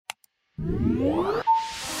What's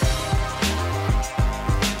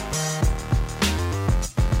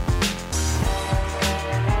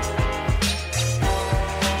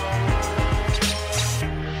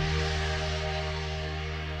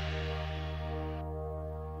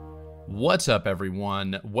up,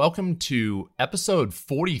 everyone? Welcome to episode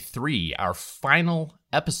 43, our final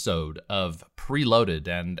episode of Preloaded.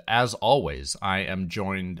 And as always, I am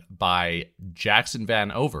joined by Jackson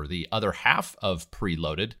Van Over, the other half of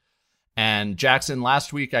Preloaded. And Jackson,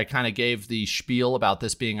 last week I kind of gave the spiel about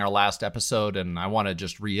this being our last episode, and I want to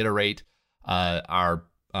just reiterate our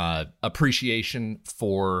appreciation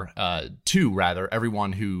for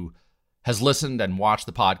everyone who has listened and watched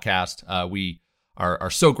the podcast. We are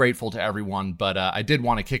so grateful to everyone, but I did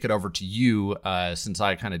want to kick it over to you since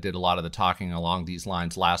I kind of did a lot of the talking along these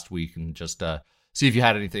lines last week, and just see if you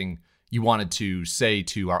had anything you wanted to say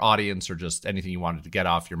to our audience or just anything you wanted to get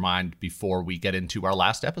off your mind before we get into our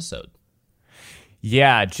last episode.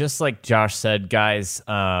 Yeah, just like Josh said, guys,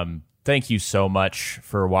 thank you so much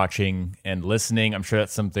for watching and listening. I'm sure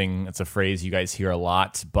that's a phrase you guys hear a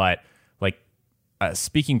lot, but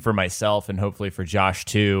speaking for myself and hopefully for Josh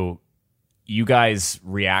too, you guys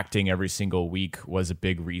reacting every single week was a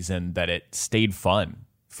big reason that it stayed fun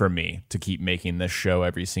for me to keep making this show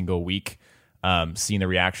every single week. Seeing the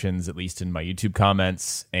reactions, at least in my YouTube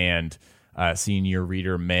comments, and seeing your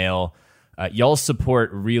reader mail, y'all's support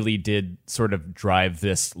really did sort of drive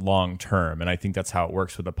this long term. And I think that's how it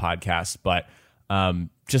works with a podcast. But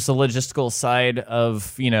just the logistical side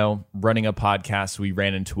of, running a podcast, we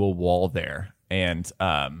ran into a wall there. And,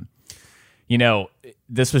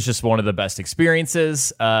 this was just one of the best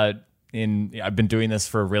experiences. I've been doing this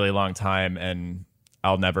for a really long time, and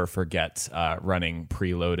I'll never forget running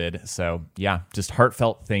Preloaded. So yeah, just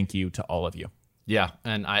heartfelt thank you to all of you. Yeah,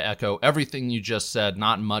 and I echo everything you just said.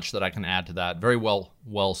 Not much that I can add to that. Very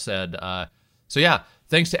well said. So yeah,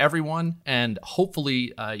 thanks to everyone, and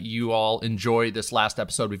hopefully you all enjoy this last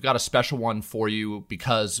episode. We've got a special one for you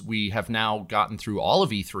because we have now gotten through all of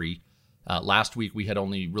E3. Last week, we had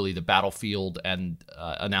only really the Battlefield and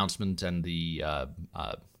announcement and the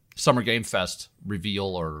Summer Game Fest reveal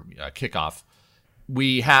or kickoff.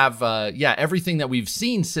 We have, everything that we've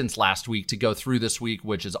seen since last week to go through this week,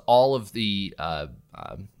 which is all of the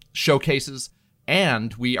showcases.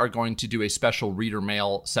 And we are going to do a special reader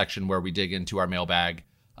mail section where we dig into our mailbag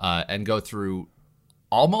and go through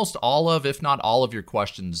almost all of, if not all of your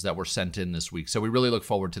questions that were sent in this week. So we really look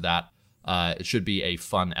forward to that. It should be a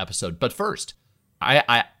fun episode. But first,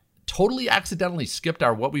 I totally accidentally skipped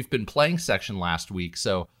our What We've Been Playing section last week.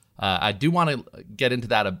 So I do want to get into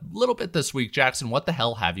that a little bit this week. Jackson, what the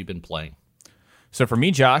hell have you been playing? So for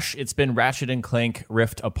me, Josh, it's been Ratchet & Clank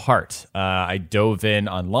Rift Apart. I dove in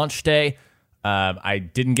on launch day. I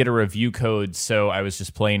didn't get a review code, so I was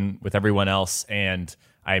just playing with everyone else, and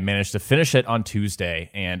I managed to finish it on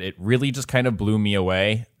Tuesday, and it really just kind of blew me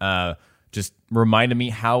away. Just reminded me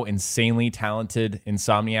how insanely talented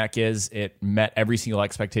Insomniac is. It met every single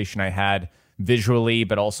expectation I had visually,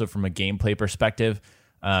 but also from a gameplay perspective.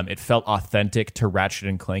 It felt authentic to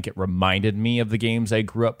Ratchet & Clank. It reminded me of the games I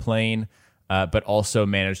grew up playing, but also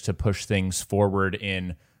managed to push things forward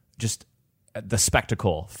in just the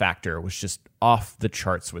spectacle factor was just off the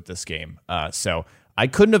charts with this game. So I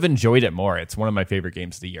couldn't have enjoyed it more. It's one of my favorite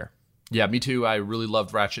games of the year. Yeah, me too. I really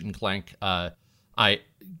loved Ratchet & Clank. I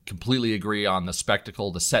completely agree on the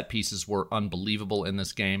spectacle. The set pieces were unbelievable in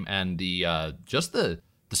this game, and the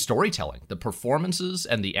storytelling, the performances,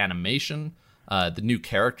 and the animation, the new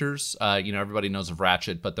characters. Everybody knows of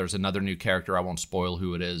Ratchet, but there's another new character. I won't spoil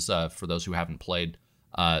who it is for those who haven't played.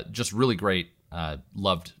 Just really great.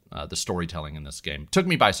 Loved the storytelling in this game. Took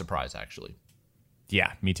me by surprise, actually.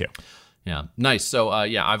 Yeah, me too. Yeah, nice. So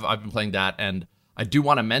I've been playing that, and I do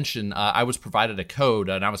want to mention, I was provided a code,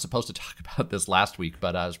 and I was supposed to talk about this last week,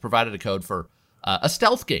 but I was provided a code for a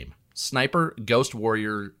stealth game, Sniper Ghost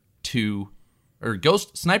Warrior 2, or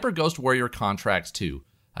Sniper Ghost Warrior Contracts 2.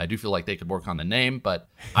 I do feel like they could work on the name, but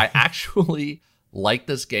I actually like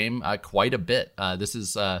this game quite a bit. This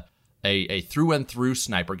is a through-and-through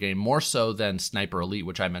sniper game, more so than Sniper Elite,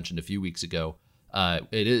 which I mentioned a few weeks ago.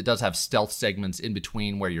 It does have stealth segments in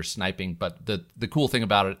between where you're sniping, but the cool thing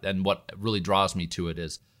about it and what really draws me to it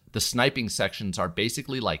is the sniping sections are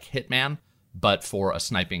basically like Hitman, but for a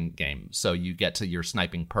sniping game. So you get to your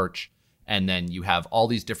sniping perch, and then you have all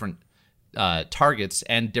these different targets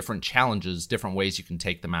and different challenges, different ways you can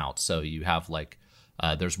take them out. So you have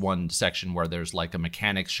there's one section where there's like a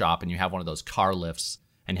mechanics shop, and you have one of those car lifts,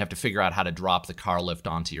 and you have to figure out how to drop the car lift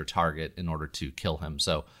onto your target in order to kill him.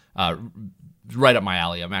 So right up my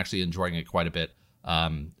alley. I'm actually enjoying it quite a bit.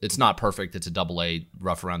 It's not perfect. It's a AA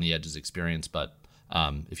rough around the edges experience, but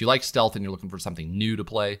if you like stealth and you're looking for something new to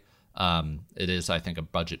play, it is, I think, a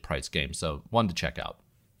budget price game. So one to check out.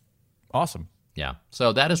 Awesome. Yeah.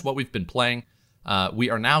 So that is what we've been playing. We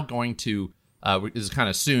are now going to, this is kind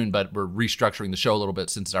of soon, but we're restructuring the show a little bit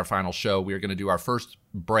since it's our final show. We are going to do our first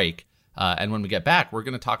break. And when we get back, we're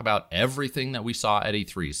going to talk about everything that we saw at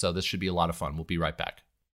E3. So this should be a lot of fun. We'll be right back.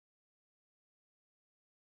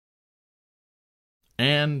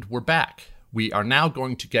 And we're back. We are now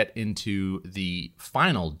going to get into the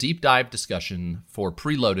final deep dive discussion for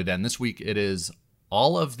Preloaded. And this week it is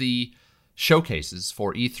all of the showcases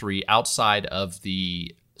for E3 outside of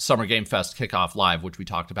the Summer Game Fest Kickoff Live, which we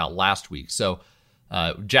talked about last week. So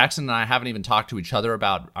Jackson and I haven't even talked to each other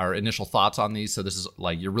about our initial thoughts on these. So this is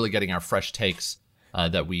like, you're really getting our fresh takes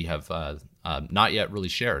that we have not yet really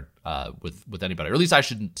shared with anybody. Or at least I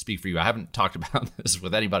shouldn't speak for you. I haven't talked about this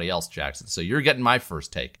with anybody else, Jackson. So you're getting my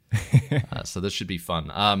first take. So this should be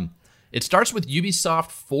fun. It starts with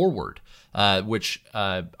Ubisoft Forward, which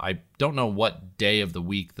I don't know what day of the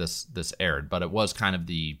week this aired, but it was kind of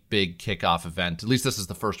the big kickoff event. At least this is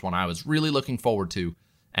the first one I was really looking forward to.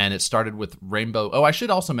 And it started with Rainbow. Oh, I should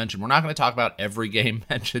also mention, we're not going to talk about every game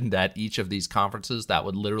mentioned at each of these conferences. That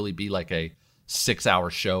would literally be like a 6-hour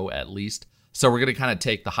show at least. So we're going to kind of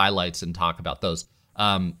take the highlights and talk about those.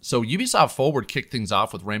 So Ubisoft Forward kicked things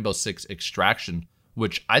off with Rainbow Six Extraction,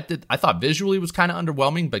 which I thought visually was kind of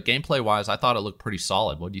underwhelming, but gameplay-wise, I thought it looked pretty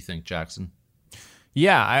solid. What do you think, Jackson?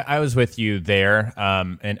 Yeah, I was with you there.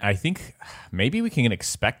 And I think maybe we can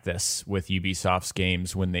expect this with Ubisoft's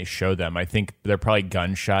games when they show them. I think they're probably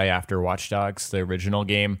gun-shy after Watch Dogs, the original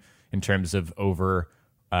game, in terms of over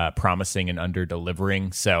promising and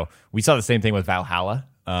under-delivering. So we saw the same thing with Valhalla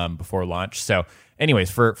before launch. So anyways,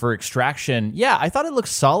 for Extraction, yeah, I thought it looked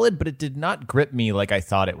solid, but it did not grip me like I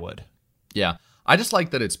thought it would. Yeah, I just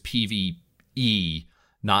like that it's PvE,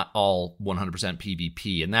 not all 100%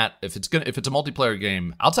 PvP, and that if it's a multiplayer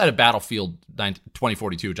game outside of Battlefield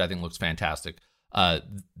 2042, which I think looks fantastic,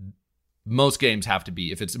 most games have to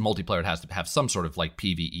be, if it's multiplayer, it has to have some sort of like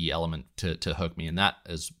PvE element to hook me, and that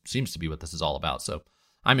seems to be what this is all about. So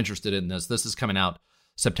I'm interested in this. This is coming out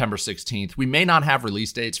September 16th. We may not have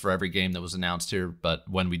release dates for every game that was announced here, but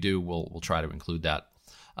when we do, we'll try to include that.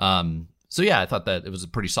 So yeah, I thought that it was a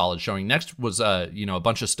pretty solid showing. Next was a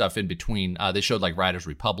bunch of stuff in between. They showed like Riders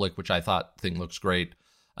Republic, which I thought looks great.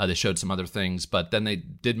 They showed some other things, but then they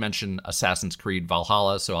did mention Assassin's Creed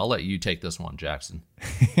Valhalla. So I'll let you take this one, Jackson.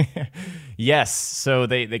 Yes. So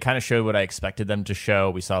they kind of showed what I expected them to show.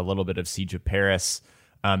 We saw a little bit of Siege of Paris.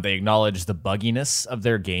 They acknowledged the bugginess of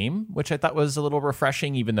their game, which I thought was a little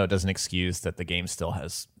refreshing, even though it doesn't excuse that the game still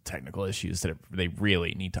has technical issues that they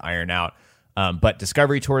really need to iron out. But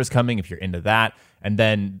Discovery Tour is coming if you're into that. And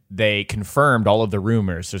then they confirmed all of the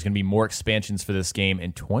rumors. There's going to be more expansions for this game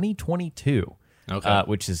in 2022,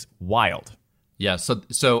 which is wild. Yeah.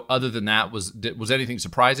 So other than that, was anything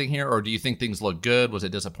surprising here, or do you think things look good? Was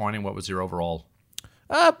it disappointing? What was your overall?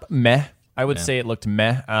 Meh. I would say it looked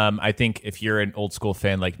meh. I think if you're an old school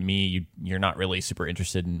fan like me, you're not really super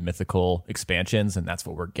interested in mythical expansions, and that's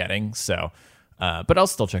what we're getting. So. But I'll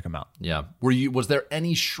still check them out. Yeah. Was there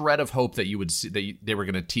any shred of hope that you would see that they were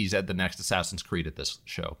going to tease at the next Assassin's Creed at this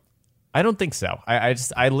show? I don't think so.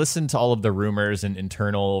 I listened to all of the rumors and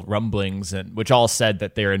internal rumblings, and which all said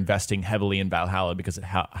that they're investing heavily in Valhalla because of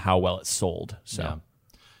how well it sold. So yeah.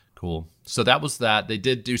 Cool. So that was that. They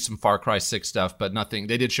did do some Far Cry 6 stuff, but nothing.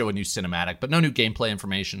 They did show a new cinematic, but no new gameplay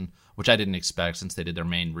information, which I didn't expect since they did their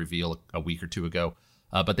main reveal a week or two ago.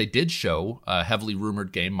 But they did show a heavily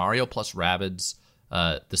rumored game, Mario plus Rabbids,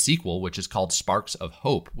 the sequel, which is called Sparks of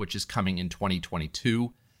Hope, which is coming in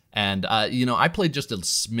 2022. And, I played just a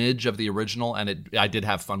smidge of the original, and I did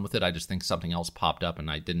have fun with it. I just think something else popped up,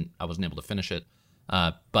 and I wasn't able to finish it.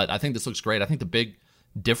 But I think this looks great. I think the big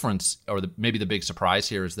difference, or maybe the big surprise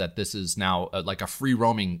here, is that this is now like a free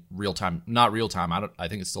roaming not real time. I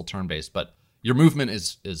think it's still turn based, but your movement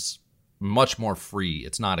is much more free.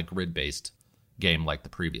 It's not a grid based game like the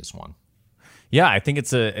previous one. Yeah, I think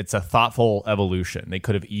it's a thoughtful evolution. They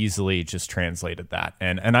could have easily just translated that.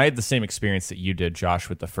 And I had the same experience that you did, Josh,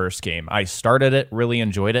 with the first game. I started it, really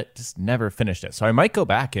enjoyed it, just never finished it. So I might go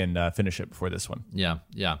back and finish it before this one. Yeah,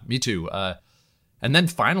 me too. And then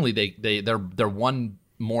finally, they're one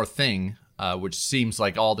more thing, which seems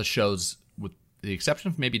like all the shows, with the exception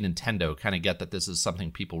of maybe Nintendo, kind of get that this is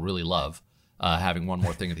something people really love, having one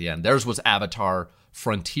more thing at the end. Theirs was Avatar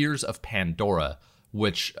Frontiers of Pandora,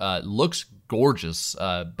 which looks gorgeous,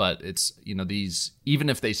 but it's, these, even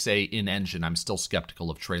if they say in-engine, I'm still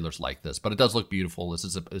skeptical of trailers like this, but it does look beautiful. This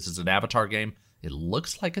is an Avatar game, It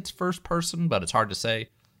looks like it's first person, but it's hard to say.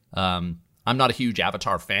 I'm not a huge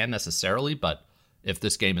Avatar fan necessarily, but if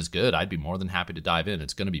this game is good, I'd be more than happy to dive in.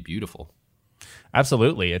 It's going to be beautiful.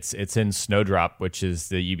 Absolutely. It's in Snowdrop, which is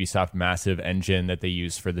the Ubisoft massive engine that they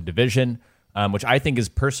use for The Division, which I think is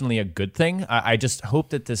personally a good thing. I just hope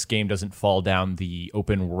that this game doesn't fall down the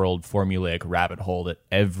open world formulaic rabbit hole that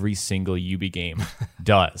every single Ubi game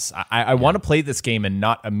does. I want to play this game and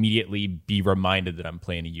not immediately be reminded that I'm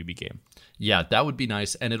playing a Ubi game. Yeah, that would be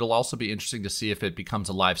nice. And it'll also be interesting to see if it becomes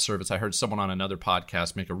a live service. I heard someone on another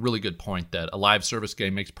podcast make a really good point that a live service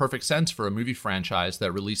game makes perfect sense for a movie franchise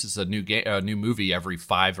that releases a new movie every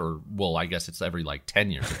 5 or, well, I guess it's every like 10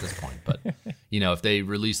 years at this point. But, if they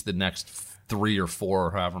release the next 3 or 4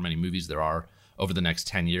 or however many movies there are over the next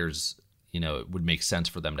 10 years, it would make sense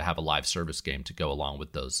for them to have a live service game to go along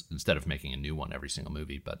with those instead of making a new one every single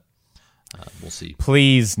movie. But we'll see.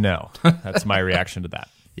 Please no. That's my reaction to that.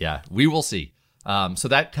 Yeah, we will see. So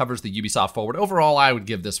that covers the Ubisoft Forward. Overall, I would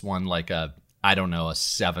give this one like a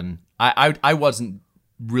 7. I wasn't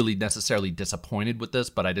really necessarily disappointed with this,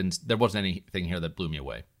 but there wasn't anything here that blew me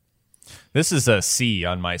away. This is a C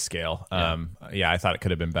on my scale. Yeah, I thought it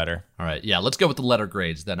could have been better. All right, yeah, let's go with the letter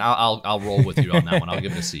grades then. I'll roll with you on that one. I'll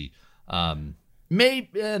give it a C. No,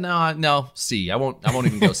 C. I won't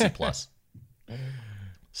even go C plus.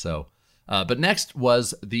 So, but next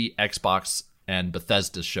was the Xbox and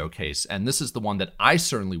Bethesda showcase, and this is the one that I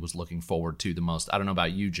certainly was looking forward to the most. I don't know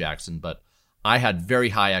about you, Jackson, but I had very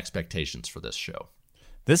high expectations for this show.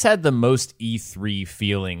 This had the most E3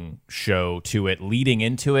 feeling show to it, leading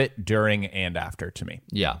into it, during, and after to me.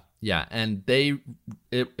 Yeah, and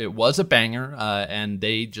it was a banger, and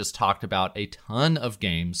they just talked about a ton of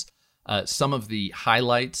games. Some of the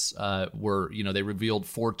highlights were, they revealed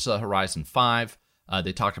Forza Horizon 5.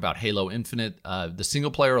 They talked about Halo Infinite, the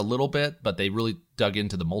single player a little bit, but they really dug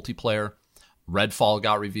into the multiplayer. Redfall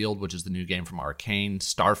got revealed, which is the new game from Arcane.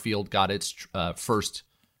 Starfield got its first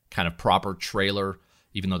kind of proper trailer,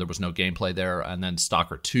 even though there was no gameplay there. And then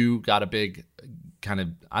Stalker 2 got a big kind of,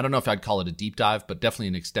 I don't know if I'd call it a deep dive, but definitely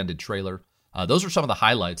an extended trailer. Those are some of the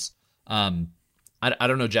highlights. I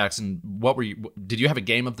don't know, Jackson, did you have a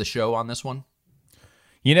game of the show on this one?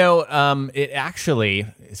 It actually,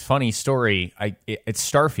 it's a funny story. It's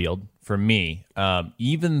Starfield for me.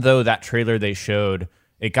 Even though that trailer they showed,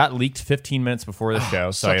 it got leaked 15 minutes before the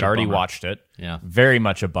show, so I had already watched it. Yeah. Very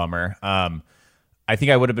much a bummer. I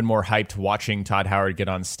think I would have been more hyped watching Todd Howard get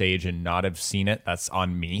on stage and not have seen it. That's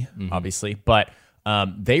on me, obviously. But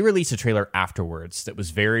they released a trailer afterwards that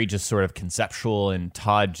was very just sort of conceptual, and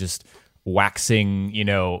Todd just waxing,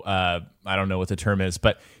 I don't know what the term is,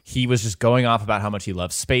 but he was just going off about how much he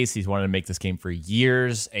loves space. He's wanted to make this game for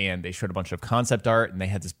years, and they showed a bunch of concept art, and they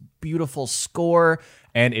had this beautiful score,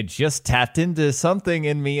 and it just tapped into something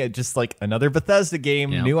in me. It just like another Bethesda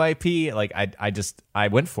game, new IP. Like I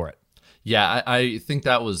went for it. Yeah, I think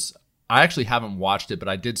that was. I actually haven't watched it, but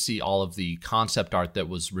I did see all of the concept art that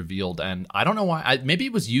was revealed, and I don't know why. Maybe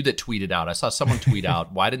it was you that tweeted out. I saw someone tweet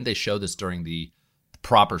out, "Why didn't they show this during the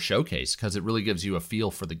proper showcase?" Because it really gives you a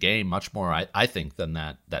feel for the game much more, I think, than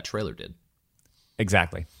that trailer did.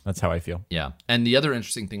 Exactly. That's how I feel. Yeah. And the other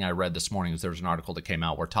interesting thing I read this morning is there was an article that came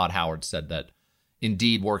out where Todd Howard said that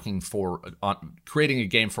indeed working on creating a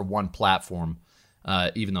game for one platform,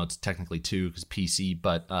 even though it's technically two because PC,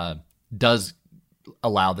 but does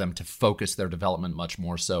allow them to focus their development much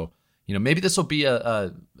more. So, maybe this will be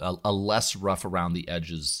a less rough around the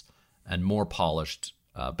edges and more polished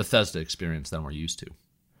Bethesda experience than we're used to.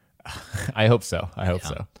 I hope so.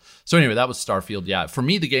 So. So anyway, that was Starfield. Yeah, for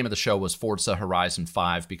me, the game of the show was Forza Horizon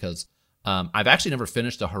 5 because I've actually never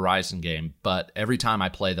finished a Horizon game, but every time I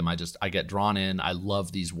play them, I get drawn in. I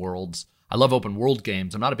love these worlds. I love open world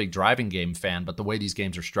games. I'm not a big driving game fan, but the way these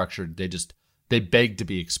games are structured, they beg to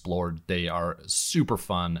be explored. They are super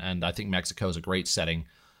fun, and I think Mexico is a great setting.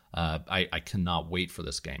 I cannot wait for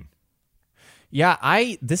this game. Yeah,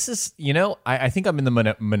 I think I'm in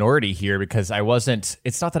the minority here because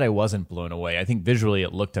it's not that I wasn't blown away. I think visually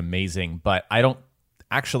it looked amazing, but I don't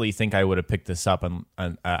actually think I would have picked this up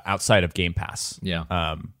on outside of Game Pass.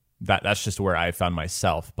 Yeah. That's just where I found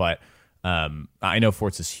myself. But I know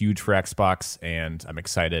Forza's huge for Xbox, and I'm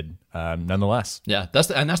excited nonetheless. Yeah, that's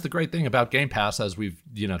the great thing about Game Pass, as we've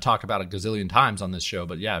talked about a gazillion times on this show.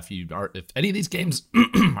 But yeah, if any of these games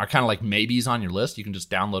are kind of like maybes on your list, you can just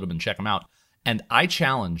download them and check them out. And I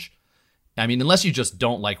challenge, unless you just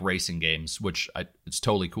don't like racing games, which it's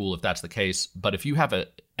totally cool if that's the case. But if you have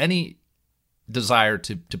any desire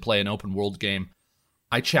to play an open world game,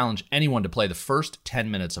 I challenge anyone to play the first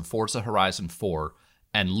 10 minutes of Forza Horizon 4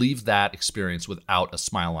 and leave that experience without a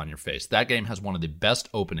smile on your face. That game has one of the best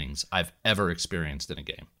openings I've ever experienced in a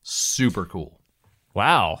game. Super cool.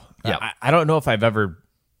 Wow. Yeah. I don't know if I've ever...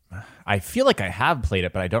 I feel like I have played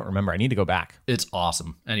it, but I don't remember. I need to go back. It's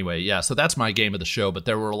awesome. Anyway, yeah, so that's my game of the show, but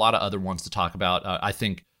there were a lot of other ones to talk about. I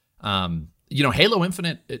think, Halo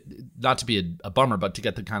Infinite, not to be a bummer, but to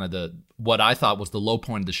get what I thought was the low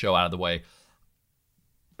point of the show out of the way,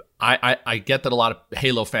 I get that a lot of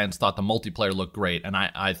Halo fans thought the multiplayer looked great, and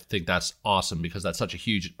I think that's awesome because that's such a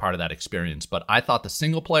huge part of that experience. But I thought the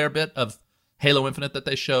single player bit of Halo Infinite that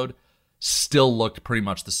they showed still looked pretty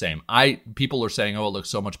much the same. People are saying, oh, it looks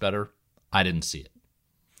so much better. I didn't see it.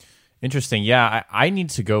 Interesting. Yeah, I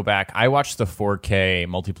need to go back. I watched the 4K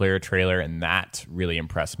multiplayer trailer, and that really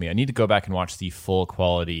impressed me. I need to go back and watch the full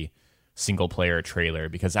quality single player trailer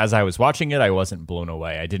because as I was watching it, I wasn't blown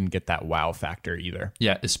away. I didn't get that wow factor either.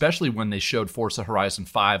 Yeah, especially when they showed Forza Horizon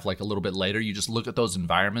 5 like a little bit later. You just look at those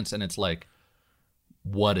environments, and it's like,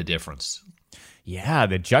 what a difference. Yeah,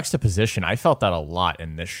 the juxtaposition, I felt that a lot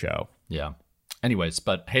in this show. Yeah. Anyways,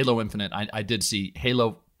 but Halo Infinite, I did see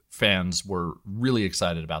Halo fans were really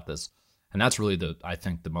excited about this. And that's really I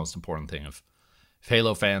think the most important thing. If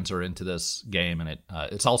Halo fans are into this game, and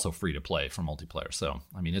it's also free to play for multiplayer. So,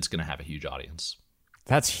 I mean, it's going to have a huge audience.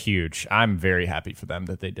 That's huge. I'm very happy for them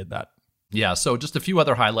that they did that. Yeah, so just a few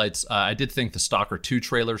other highlights. I did think the Stalker 2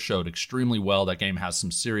 trailer showed extremely well. That game has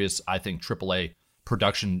some serious, I think, AAA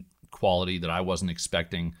production quality that I wasn't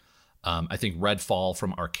expecting. I think Redfall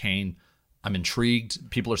from Arcane, I'm intrigued.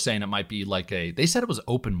 People are saying it might be like they said it was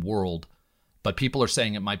open world, but people are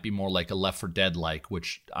saying it might be more like a Left 4 Dead-like,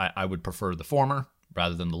 which I would prefer the former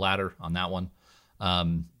rather than the latter on that one.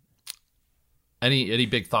 Any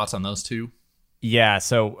big thoughts on those two? Yeah,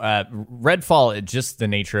 so Redfall, just the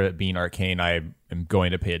nature of it being Arcane, I am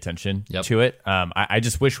going to pay attention to it. I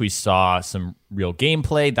just wish we saw some real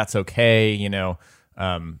gameplay. That's okay,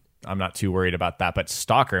 I'm not too worried about that. But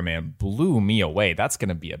Stalker, man, blew me away. That's going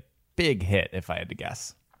to be a big hit if I had to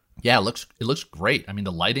guess. Yeah, it looks great. I mean,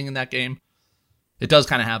 the lighting in that game, it does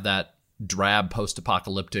kind of have that drab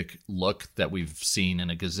post-apocalyptic look that we've seen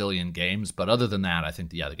in a gazillion games. But other than that, I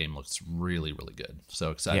think, the game looks really, really good.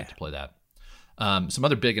 So excited to play that. Some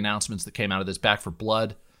other big announcements that came out of this. Back 4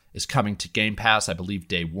 Blood is coming to Game Pass, I believe,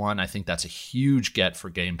 day 1. I think that's a huge get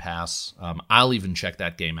for Game Pass. I'll even check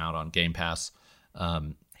that game out on Game Pass.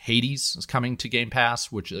 Hades is coming to Game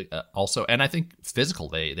Pass, which also, and I think physical.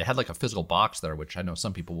 They had like a physical box there, which I know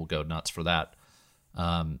some people will go nuts for that.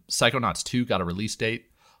 Psychonauts 2 got a release date,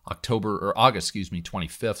 August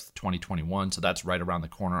 25th, 2021. So that's right around the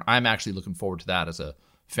corner. I'm actually looking forward to that as a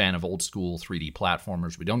fan of old school 3D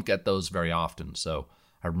platformers. We don't get those very often, so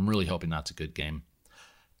I'm really hoping that's a good game.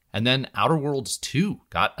 And then Outer Worlds 2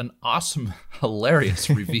 got an awesome, hilarious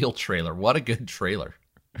reveal trailer. What a good trailer.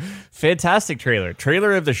 Fantastic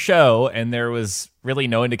trailer of the show, and there was really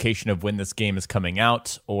no indication of when this game is coming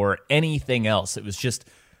out or anything else. It was just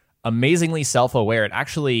amazingly self-aware. It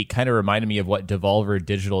actually kind of reminded me of what Devolver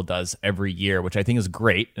Digital does every year, which I think is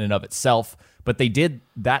great in and of itself, but they did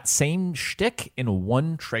that same shtick in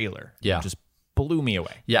one trailer. Yeah. It just blew me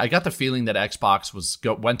away. Yeah, I got the feeling that Xbox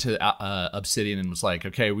went to Obsidian and was like,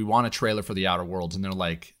 okay, we want a trailer for the Outer Worlds, and they're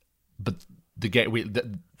like, but the game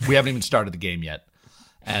we haven't even started the game yet.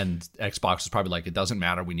 And Xbox is probably like, it doesn't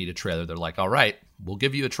matter, we need a trailer. They're like, all right, we'll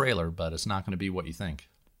give you a trailer, but it's not going to be what you think.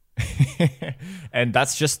 And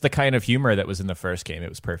that's just the kind of humor that was in the first game. It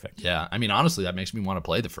was perfect. Yeah, I mean, honestly, that makes me want to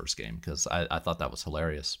play the first game because I thought that was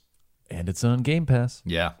hilarious. And it's on Game Pass.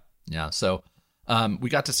 Yeah. So we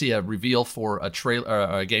got to see a reveal for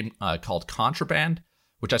a game called Contraband,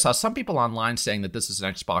 which I saw some people online saying that this is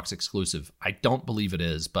an Xbox exclusive. I don't believe it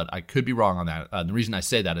is, but I could be wrong on that. The reason I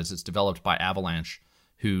say that is it's developed by Avalanche,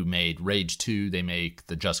 who made Rage 2. They make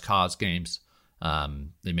the Just Cause games.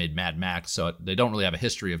 They made Mad Max. So they don't really have a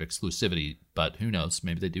history of exclusivity, but who knows?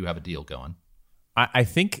 Maybe they do have a deal going. I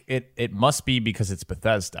think it must be because it's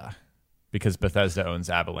Bethesda, because Bethesda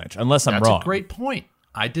owns Avalanche, unless I'm wrong. That's a great point.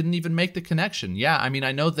 I didn't even make the connection. Yeah, I mean,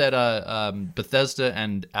 I know that Bethesda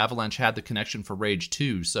and Avalanche had the connection for Rage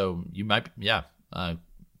 2, so you might,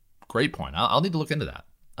 great point. I'll need to look into that.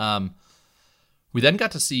 We then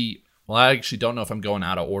got to see, well, I actually don't know if I'm going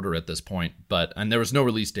out of order at this point, and there was no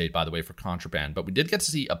release date, by the way, for Contraband, but we did get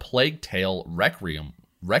to see A Plague Tale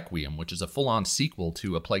Requiem, which is a full-on sequel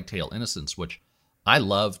to A Plague Tale Innocence, which I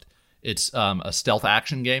loved. It's a stealth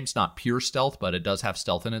action game. It's not pure stealth, but it does have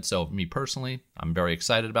stealth in it. So me personally, I'm very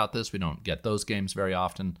excited about this. We don't get those games very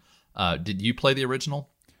often. Did you play the original?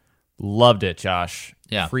 Loved it, Josh.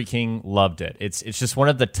 Yeah. Freaking loved it. It's just one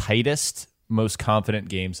of the tightest most confident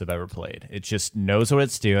games I've ever played. It just knows what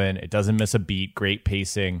it's doing. It doesn't miss a beat. Great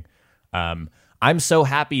pacing. I'm so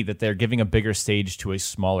happy that they're giving a bigger stage to a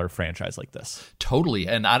smaller franchise like this. Totally.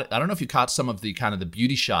 And I don't know if you caught some of the kind of the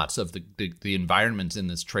beauty shots of the environments in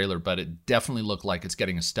this trailer, but it definitely looked like it's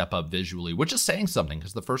getting a step up visually, which is saying something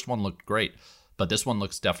because the first one looked great, but this one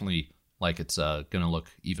looks definitely like it's going to look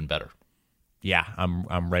even better. Yeah,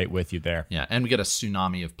 I'm right with you there. Yeah, and we get a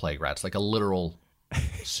tsunami of plague rats, like a literal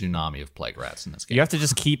tsunami of plague rats in this game. You have to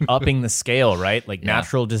just keep upping the scale, right? Like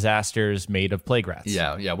natural disasters made of plague rats.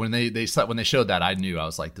 Yeah. When they showed that, I knew. I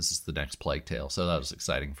was like, this is the next Plague Tale. So that was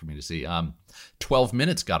exciting for me to see. 12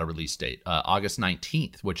 Minutes got a release date, August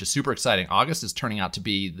 19th, which is super exciting. August is turning out to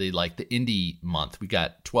be the indie month. We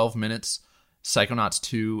got 12 Minutes, Psychonauts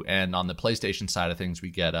 2, and on the PlayStation side of things,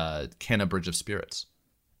 we get Kena Bridge of Spirits.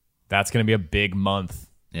 That's going to be a big month.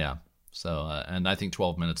 Yeah. So, and I think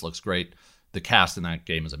 12 Minutes looks great. The cast in that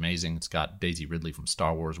game is amazing. It's got Daisy Ridley from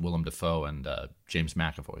Star Wars, Willem Dafoe, and James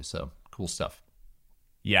McAvoy. So cool stuff.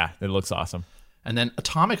 Yeah, it looks awesome. And then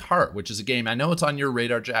Atomic Heart, which is a game, I know it's on your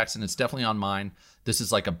radar, Jackson. It's definitely on mine. This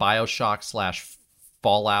is like a BioShock /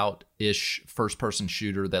 Fallout-ish first-person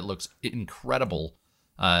shooter that looks incredible.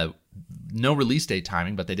 No release date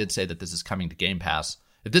timing, but they did say that this is coming to Game Pass.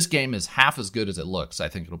 If this game is half as good as it looks, I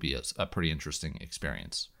think it'll be a pretty interesting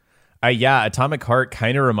experience. Yeah, Atomic Heart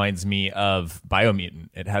kind of reminds me of Biomutant.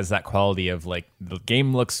 It has that quality of like the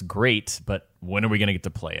game looks great, but when are we going to get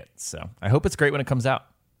to play it? So I hope it's great when it comes out.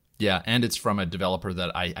 Yeah, and it's from a developer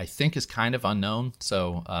that I think is kind of unknown,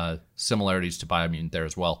 so similarities to Biomutant there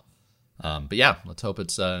as well. But yeah, let's hope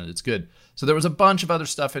it's good. So there was a bunch of other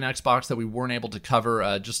stuff in Xbox that we weren't able to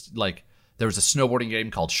cover, just like there was a snowboarding game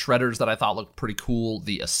called Shredders that I thought looked pretty cool.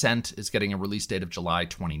 The Ascent is getting a release date of July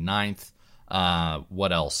 29th.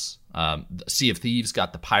 What else? Sea of Thieves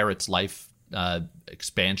got the Pirates Life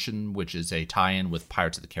expansion, which is a tie-in with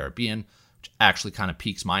Pirates of the Caribbean, which actually kind of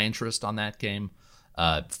piques my interest on that game.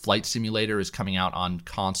 Flight Simulator is coming out on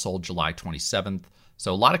console July 27th.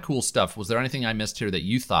 So a lot of cool stuff. Was there anything I missed here that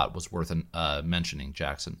you thought was worth mentioning,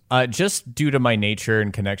 Jackson? Just due to my nature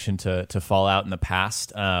and connection to Fallout in the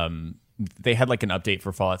past, they had like an update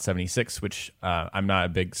for Fallout 76, which I'm not a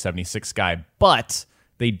big 76 guy, but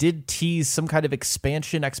they did tease some kind of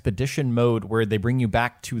expansion expedition mode where they bring you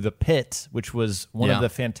back to the pit, which was one of the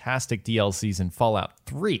fantastic DLCs in Fallout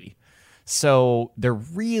 3. So they're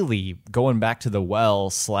really going back to the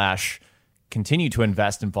well / continue to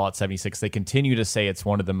invest in Fallout 76. They continue to say it's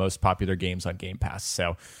one of the most popular games on Game Pass.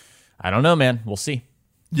 So I don't know, man. We'll see.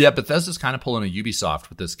 Yeah, Bethesda's kind of pulling a Ubisoft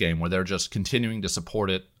with this game where they're just continuing to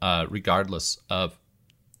support it regardless of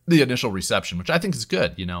the initial reception, which I think is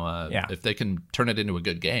good. You know, if they can turn it into a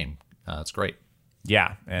good game, it's great.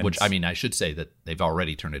 Yeah. Which, I mean, I should say that they've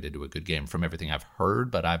already turned it into a good game from everything I've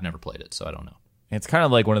heard, but I've never played it, so I don't know. It's kind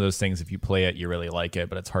of like one of those things, if you play it, you really like it,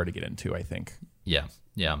 but it's hard to get into, I think. Yeah.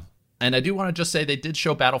 And I do want to just say they did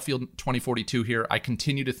show Battlefield 2042 here. I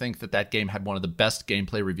continue to think that game had one of the best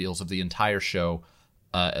gameplay reveals of the entire show.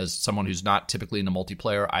 As someone who's not typically into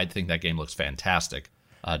multiplayer, I think that game looks fantastic,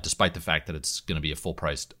 despite the fact that it's going to be a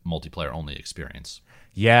full-priced multiplayer-only experience.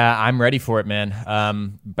 Yeah, I'm ready for it,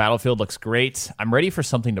 man. Battlefield looks great. I'm ready for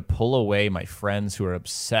something to pull away my friends who are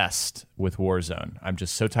obsessed with Warzone. I'm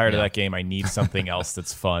just so tired of that game. I need something else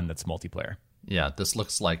that's fun, that's multiplayer. Yeah, this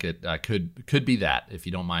looks like it could be that, if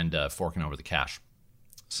you don't mind forking over the cash.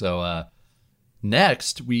 So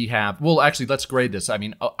next we have, well, actually, let's grade this. I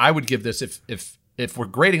mean, I would give this, if we're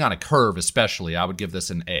grading on a curve especially, I would give this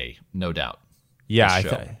an A, no doubt.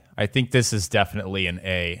 Yeah, I think this is definitely an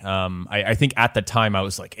A. I think at the time I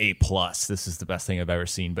was like A+. This is the best thing I've ever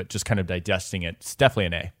seen, but just kind of digesting it, it's definitely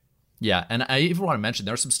an A. Yeah, and I even want to mention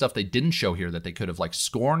there's some stuff they didn't show here that they could have, like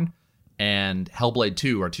Scorn and Hellblade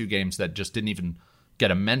 2 are two games that just didn't even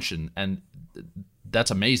get a mention, and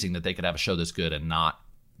that's amazing that they could have a show this good and not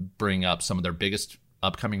bring up some of their biggest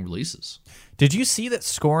upcoming releases. Did you see that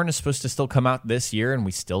Scorn is supposed to still come out this year and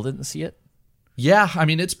we still didn't see it? Yeah, I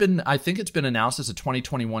mean, I think it's been announced as a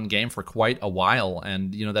 2021 game for quite a while,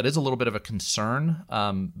 and you know that is a little bit of a concern.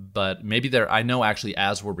 But maybe I know actually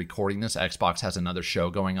as we're recording this, Xbox has another show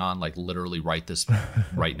going on, like literally right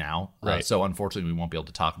now. Right. So unfortunately, we won't be able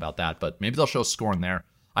to talk about that. But maybe they'll show Scorn there.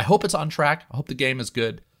 I hope it's on track. I hope the game is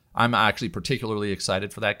good. I'm actually particularly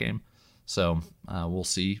excited for that game. So we'll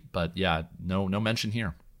see. But yeah, no mention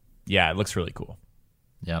here. Yeah, it looks really cool.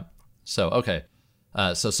 Yeah. So okay.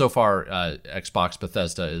 So far, Xbox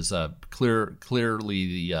Bethesda is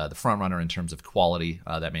clearly the front runner in terms of quality.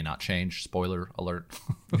 That may not change. Spoiler alert.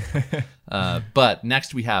 But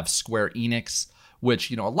next we have Square Enix which,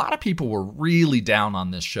 a lot of people were really down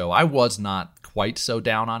on this show. I was not quite so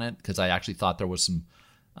down on it because I actually thought there was some,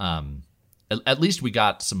 at least we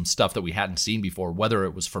got some stuff that we hadn't seen before. Whether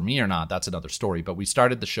it was for me or not, that's another story. But we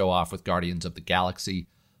started the show off with Guardians of the Galaxy.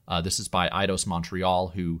 This is by Eidos Montreal,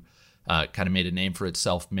 who kind of made a name for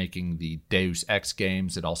itself making the Deus Ex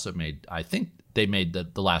games. It also made, I think they made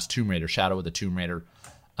the last Tomb Raider, Shadow of the Tomb Raider.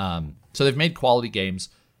 So they've made quality games.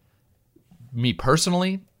 Me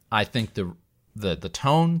personally, I think the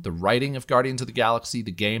tone, the writing of Guardians of the Galaxy,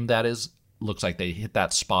 the game that is, looks like they hit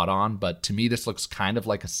that spot on. But to me, this looks kind of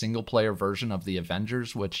like a single player version of the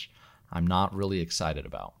Avengers, which I'm not really excited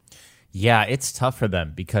about. Yeah, it's tough for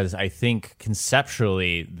them because I think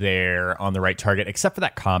conceptually they're on the right target, except for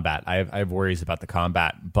that combat. I have worries about the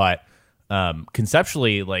combat, but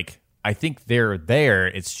conceptually, like, I think they're there.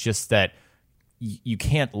 It's just that you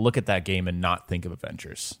can't look at that game and not think of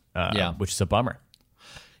Avengers, which is a bummer.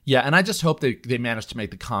 Yeah, and I just hope they manage to make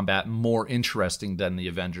the combat more interesting than the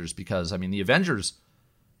Avengers, because, I mean, the Avengers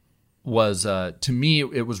was, to me,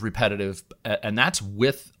 it was repetitive, and that's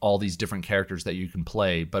with all these different characters that you can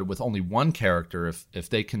play, but with only one character, if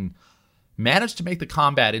they can manage to make the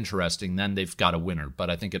combat interesting, then they've got a winner. But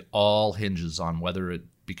I think it all hinges on whether it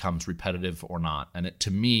becomes repetitive or not. And to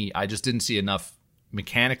me, I just didn't see enough,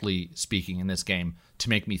 mechanically speaking, in this game to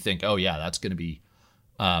make me think, oh yeah, that's going to be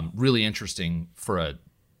really interesting for a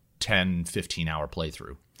 10, 15-hour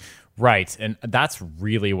playthrough. Right, and that's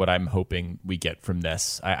really what I'm hoping we get from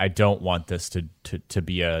this. I don't want this to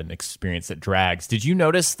be an experience that drags. Did you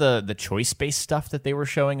notice the choice-based stuff that they were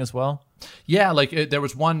showing as well? Yeah, there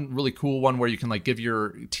was one really cool one where you can give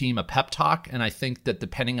your team a pep talk, and I think that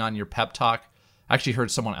depending on your pep talk, I actually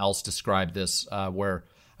heard someone else describe this, where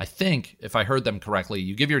I think, if I heard them correctly,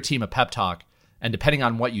 you give your team a pep talk, and depending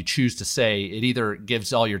on what you choose to say, it either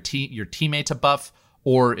gives all your teammates a buff,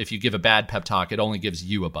 or if you give a bad pep talk, it only gives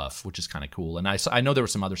you a buff, which is kind of cool. And I know there were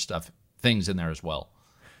some other things in there as well.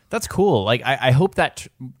 That's cool. I hope that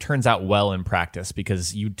turns out well in practice,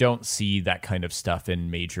 because you don't see that kind of stuff in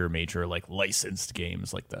major licensed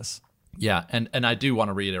games like this. Yeah, and I do want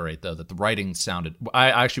to reiterate, though, that the writing sounded... I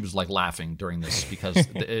actually was laughing during this because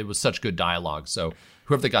it was such good dialogue. So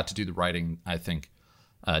whoever they got to do the writing, I think,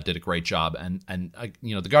 did a great job. And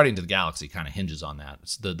the Guardians of the Galaxy kind of hinges on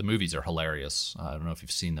that. The movies are hilarious. I don't know if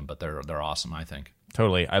you've seen them, but they're awesome, I think.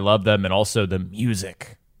 Totally. I love them. And also the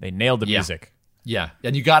music. They nailed the music. Yeah.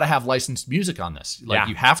 And you got to have licensed music on this.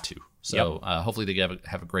 You have to. So hopefully they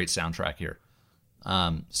have a great soundtrack here.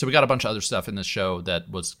 So we got a bunch of other stuff in this show that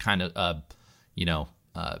was kind of,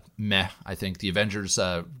 meh. I think the Avengers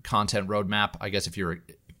content roadmap, I guess if you're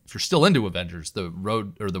still into Avengers,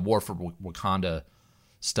 the War for Wakanda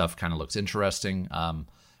stuff kind of looks interesting.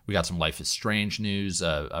 We got some Life is Strange news,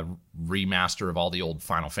 a remaster of all the old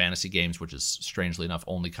Final Fantasy games, which is strangely enough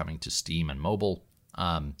only coming to Steam and mobile.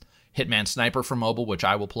 Hitman Sniper for mobile, which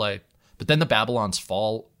I will play. But then the Babylon's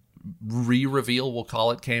Fall re-reveal, we'll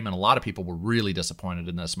call it, came, and a lot of people were really disappointed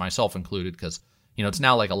in this, myself included, because it's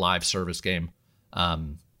now like a live service game.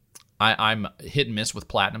 I'm hit and miss with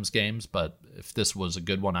Platinum's games, but if this was a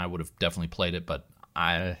good one, I would have definitely played it. But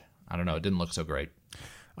I don't know, it didn't look so great.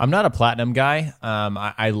 I'm not a Platinum guy.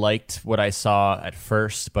 I liked what I saw at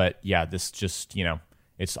first, but yeah, this just,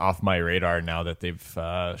 it's off my radar now that they've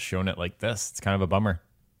shown it like this. It's kind of a bummer.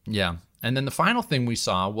 Yeah. And then the final thing we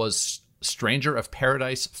saw was Stranger of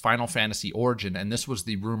Paradise Final Fantasy Origin, and this was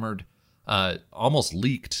the rumored, almost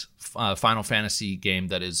leaked Final Fantasy game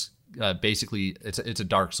that is basically, it's a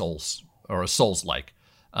Dark Souls, or a Souls-like.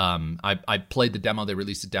 I played the demo. They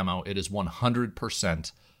released a demo. It is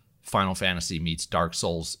 100% Final Fantasy meets Dark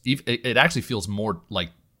Souls. It actually feels more like,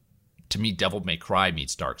 to me, Devil May Cry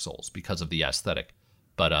meets Dark Souls because of the aesthetic.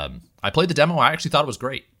 But I played the demo. I actually thought it was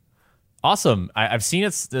great. Awesome. I've seen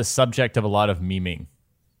it's the subject of a lot of memeing.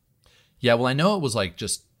 Yeah, well, I know it was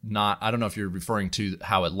just not... I don't know if you're referring to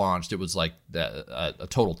how it launched. It was a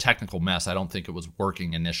total technical mess. I don't think it was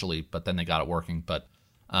working initially, but then they got it working. But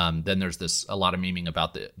then there's a lot of memeing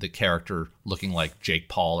about the character looking like Jake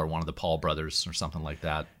Paul or one of the Paul brothers or something like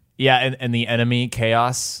that. Yeah, and the enemy,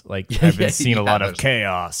 Chaos. I've been seeing a lot of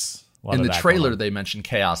Chaos. In the trailer, they mentioned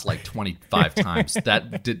Chaos 25 times.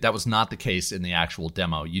 That was not the case in the actual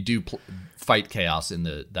demo. You do fight Chaos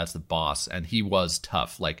that's the boss, and he was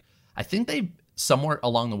tough. I think they somewhere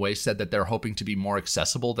along the way said that they're hoping to be more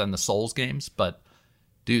accessible than the Souls games, but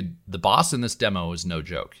dude, the boss in this demo is no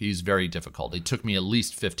joke. He's very difficult. It took me at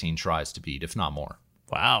least 15 tries to beat, if not more.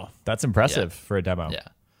 Wow, that's impressive for a demo. Yeah.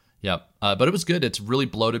 Yep. But it was good. It's really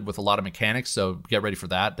bloated with a lot of mechanics, so get ready for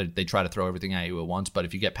that. They try to throw everything at you at once, but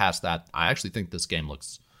if you get past that, I actually think this game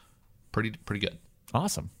looks pretty good.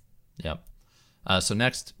 Awesome. Yep. So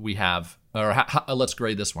next we have, let's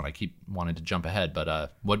grade this one. I keep wanting to jump ahead,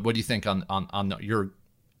 but what do you think on your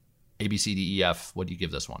A, B, C, D, E, F? What do you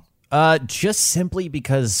give this one? Just simply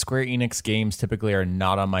because Square Enix games typically are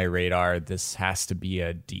not on my radar, this has to be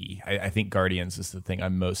a D. I think Guardians is the thing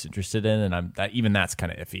I'm most interested in, and that's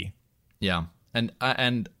kind of iffy. Yeah,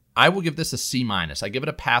 and I will give this a C-. I give it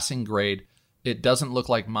a passing grade. It doesn't look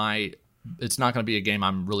like it's not going to be a game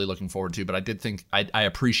I'm really looking forward to, but I did think I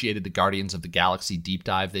appreciated the Guardians of the Galaxy deep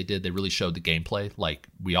dive they did. They really showed the gameplay, like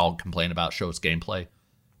we all complain about shows gameplay.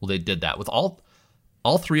 Well, they did that with all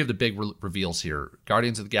three of the big reveals here: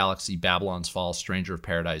 Guardians of the Galaxy, Babylon's Fall, Stranger of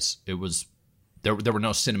Paradise. It was there were no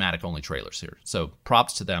cinematic only trailers here, so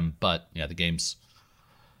props to them. But yeah, the games,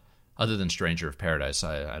 other than Stranger of Paradise,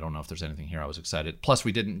 I don't know if there's anything here I was excited. Plus,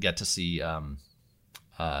 we didn't get to see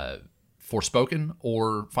Forspoken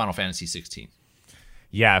or Final Fantasy 16.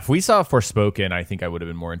 Yeah, if we saw Forspoken, I think I would have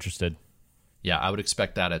been more interested. Yeah, I would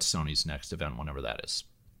expect that at Sony's next event, whenever that is.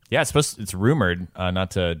 Yeah, it's rumored,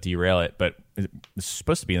 not to derail it, but it's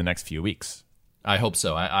supposed to be in the next few weeks. I hope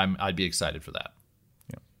so. I'd be excited for that.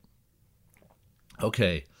 Yeah.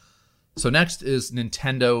 Okay, so next is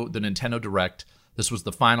Nintendo, the Nintendo Direct. This was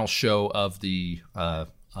the final show of the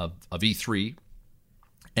of E3,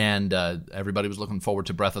 and everybody was looking forward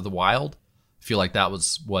to Breath of the Wild. I feel like that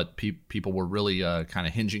was what people were really kind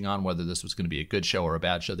of hinging on, whether this was going to be a good show or a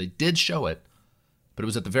bad show. They did show it, but it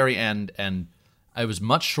was at the very end, and it was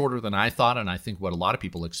much shorter than I thought, and I think what a lot of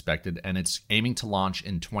people expected, and it's aiming to launch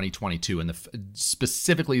in 2022. And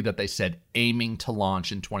specifically that they said aiming to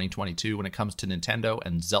launch in 2022 when it comes to Nintendo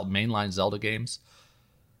and mainline Zelda games,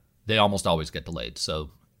 they almost always get delayed.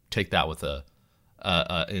 So take that with a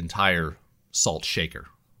entire salt shaker.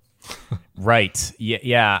 Right.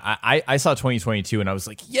 Yeah. I saw 2022 and I was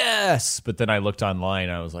like, yes. But then I looked online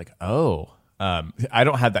and I was like, oh. I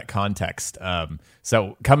don't have that context.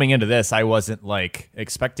 So coming into this, I wasn't like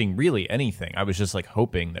expecting really anything. I was just like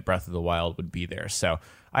hoping that Breath of the Wild would be there. So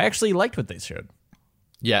I actually liked what they showed.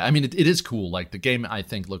 Yeah, I mean, it is cool. Like the game, I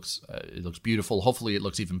think looks beautiful. Hopefully, it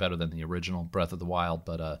looks even better than the original Breath of the Wild.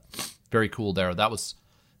 But very cool there. That was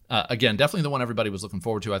again definitely the one everybody was looking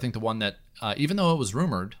forward to. I think the one that even though it was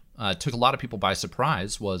rumored, took a lot of people by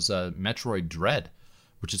surprise was Metroid Dread,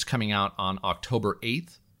 which is coming out on October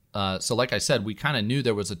 8th. So like I said, we kind of knew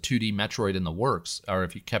there was a 2D Metroid in the works, or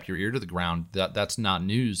if you kept your ear to the ground, that's not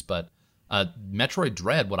news. But Metroid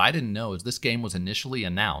Dread, what I didn't know is this game was initially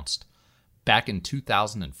announced back in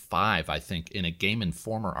 2005, I think, in a Game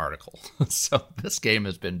Informer article. So this game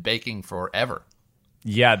has been baking forever.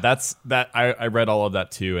 Yeah, I read all of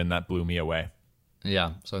that too, and that blew me away.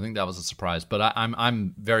 Yeah, so I think that was a surprise. But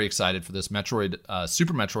I'm very excited for this. Metroid,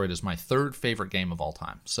 Super Metroid is my third favorite game of all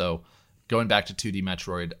time. So going back to 2D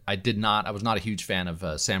Metroid, I was not a huge fan of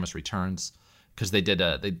Samus Returns, because they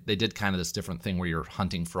did kind of this different thing where you're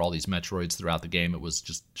hunting for all these Metroids throughout the game. It was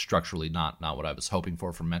just structurally not what I was hoping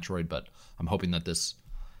for from Metroid, but I'm hoping that this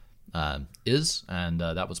is, and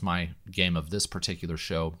that was my game of this particular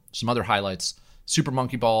show. Some other highlights: Super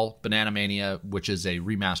Monkey Ball, Banana Mania, which is a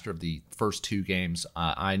remaster of the first two games.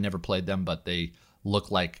 I never played them, but they look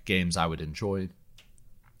like games I would enjoy.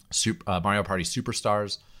 Mario Party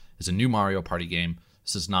Superstars is a new Mario Party game.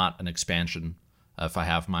 This is not an expansion. If I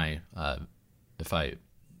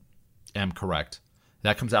am correct,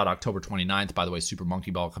 that comes out October 29th. By the way, Super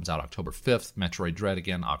Monkey Ball comes out October 5th. Metroid Dread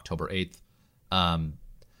again October 8th.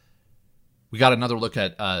 We got another look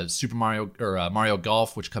at Super Mario or Mario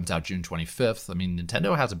Golf, which comes out June 25th. I mean,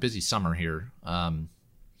 Nintendo has a busy summer here.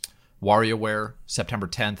 WarioWare September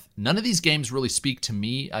 10th. None of these games really speak to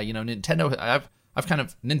me. Nintendo.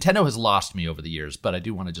 Nintendo has lost me over the years, but I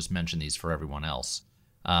do want to just mention these for everyone else.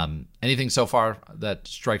 Anything so far that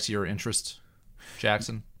strikes your interest,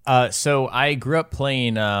 Jackson? So I grew up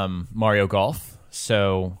playing Mario Golf,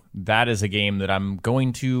 so that is a game that I'm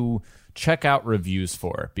going to check out reviews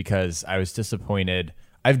for, because I was disappointed.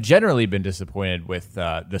 I've generally been disappointed with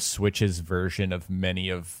the Switch's version of many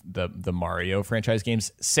of the Mario franchise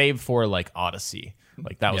games, save for like Odyssey.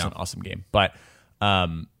 Like that was an awesome game, but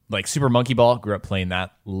like Super Monkey Ball, grew up playing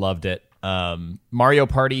that, loved it. Mario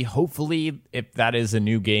Party, hopefully, if that is a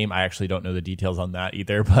new game, I actually don't know the details on that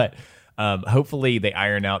either, but hopefully they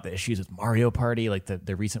iron out the issues with Mario Party. Like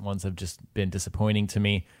the recent ones have just been disappointing to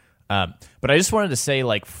me. But I just wanted to say,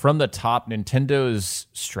 like, from the top, Nintendo's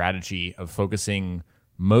strategy of focusing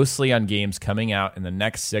mostly on games coming out in the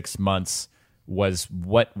next 6 months was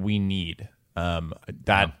what we need.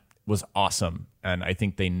 That was awesome, and I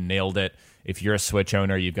think they nailed it. If you're a Switch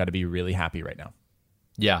owner, you've got to be really happy right now.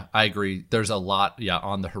 Yeah, I agree. There's a lot,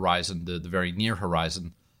 on the horizon, the very near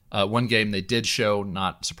horizon. One game they did show,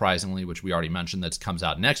 not surprisingly, which we already mentioned, that comes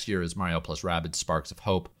out next year, is Mario plus Rabbids Sparks of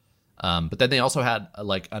Hope. But then they also had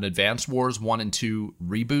like an Advance Wars 1 and 2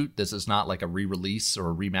 reboot. This is not like a re-release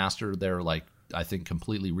or a remaster. They're like, I think,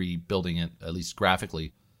 completely rebuilding it, at least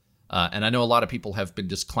graphically. And I know a lot of people have been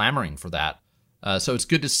just clamoring for that. So it's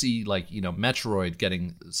good to see, like, Metroid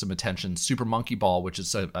getting some attention. Super Monkey Ball, which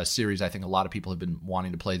is a series I think a lot of people have been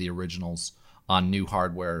wanting to play the originals on new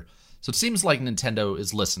hardware. So it seems like Nintendo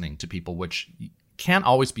is listening to people, which can't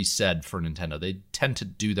always be said for Nintendo. They tend to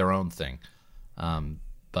do their own thing.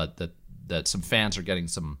 But that some fans are getting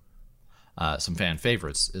some fan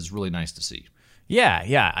favorites is really nice to see.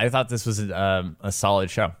 Yeah. I thought this was a solid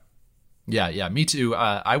show. Yeah, me too.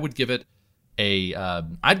 I would give it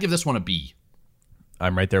I'd give this one a B.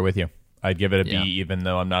 I'm right there with you. I'd give it a B, even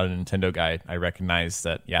though I'm not a Nintendo guy. I recognize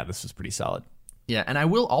that, this was pretty solid. Yeah, and I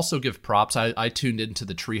will also give props. I tuned into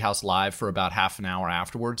the Treehouse Live for about half an hour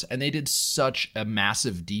afterwards, and they did such a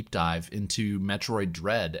massive deep dive into Metroid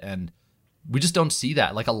Dread, and we just don't see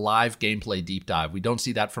that, like a live gameplay deep dive. We don't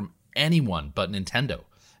see that from anyone but Nintendo,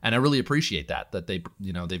 and I really appreciate that they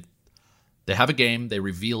have a game, they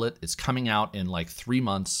reveal it, it's coming out in like 3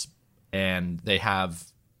 months, and they have,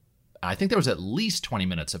 I think there was at least 20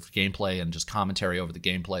 minutes of gameplay and just commentary over the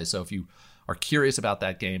gameplay. So if you are curious about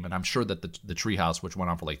that game, and I'm sure that the Treehouse, which went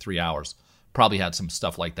on for like 3 hours, probably had some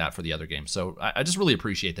stuff like that for the other games. So I just really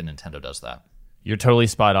appreciate that Nintendo does that. You're totally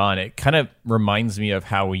spot on. It kind of reminds me of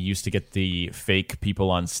how we used to get the fake people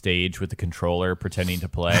on stage with the controller pretending to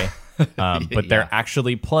play. But they're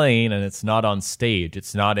actually playing, and it's not on stage.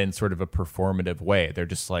 It's not in sort of a performative way. They're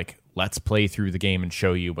just like, let's play through the game and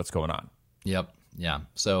show you what's going on. Yep. Yeah.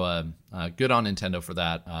 So good on Nintendo for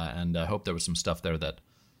that. And I hope there was some stuff there that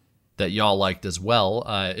y'all liked as well.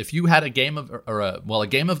 If you had a game of, a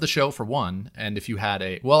game of the show for one, and if you had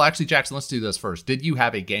actually, Jackson, let's do this first. Did you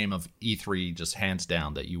have a game of E3 just hands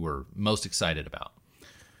down that you were most excited about?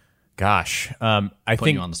 Gosh, I Putting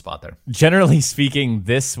think you on the spot there. Generally speaking,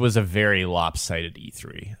 this was a very lopsided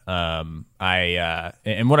E3.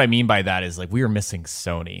 And what I mean by that is, like, we were missing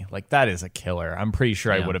Sony. Like, that is a killer. I'm pretty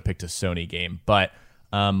sure I would have picked a Sony game, but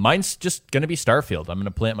mine's just going to be Starfield. I'm going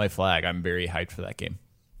to plant my flag. I'm very hyped for that game.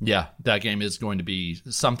 Yeah, that game is going to be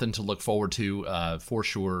something to look forward to for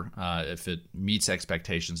sure. If it meets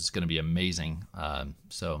expectations, it's going to be amazing.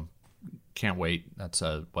 So can't wait. That's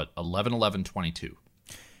 11/11/22.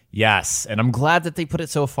 Yes, and I'm glad that they put it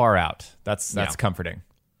so far out. That's comforting.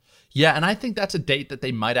 Yeah, and I think that's a date that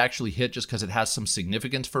they might actually hit just because it has some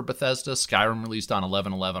significance for Bethesda. Skyrim released on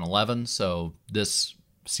 11/11/11, so this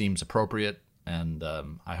seems appropriate, and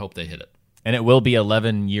I hope they hit it. And it will be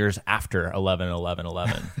 11 years after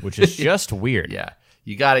 11/11/11, which is just weird. Yeah,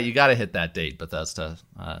 you got to hit that date, Bethesda.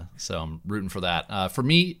 So I'm rooting for that. For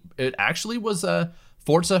me, it actually was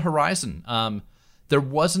Forza Horizon. There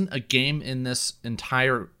wasn't a game in this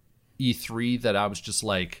entire E3 that I was just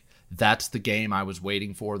like, that's the game I was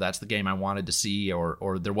waiting for. That's the game I wanted to see.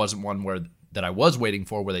 Or there wasn't one that I was waiting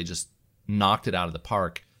for where they just knocked it out of the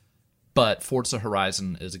park. But Forza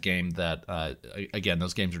Horizon is a game that, again,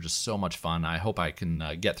 those games are just so much fun. I hope I can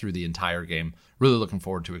get through the entire game. Really looking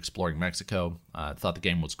forward to exploring Mexico. I thought the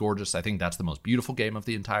game was gorgeous. I think that's the most beautiful game of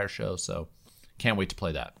the entire show, so can't wait to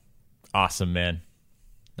play that. Awesome, man.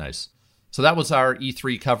 Nice. So that was our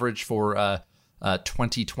E3 coverage for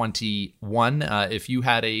 2021. If you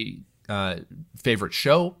had a favorite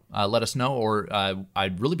show, let us know, or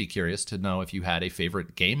I'd really be curious to know if you had a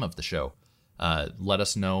favorite game of the show. Let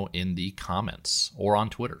us know in the comments or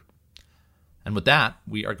on Twitter. And with that,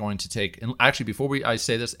 we are going to take... And actually, before I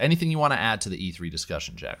say this, anything you want to add to the E3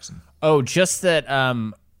 discussion, Jackson? Oh, just that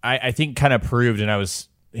I think kind of proved, and I was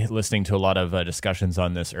listening to a lot of discussions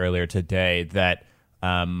on this earlier today, that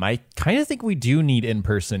I kind of think we do need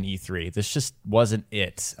in-person E3. This just wasn't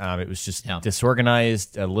it. It was just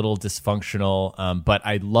disorganized, a little dysfunctional, but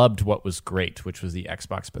I loved what was great, which was the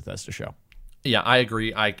Xbox Bethesda show. Yeah, I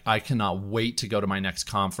agree. I cannot wait to go to my next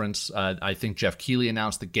conference. I think Jeff Keighley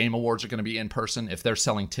announced the Game Awards are going to be in person. If they're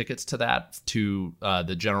selling tickets to that to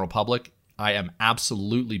the general public, I am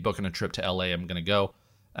absolutely booking a trip to LA. I'm going to go.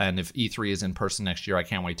 And if E3 is in person next year, I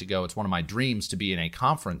can't wait to go. It's one of my dreams to be in a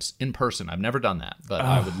conference in person. I've never done that, but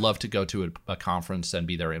I would love to go to a conference and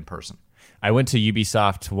be there in person. I went to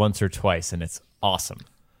Ubisoft once or twice, and it's awesome.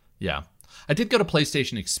 Yeah. I did go to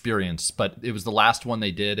PlayStation Experience, but it was the last one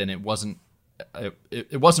they did, and it wasn't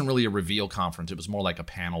really a reveal conference. It was more like a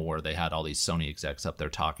panel where they had all these Sony execs up there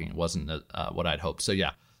talking. It wasn't what I'd hoped. So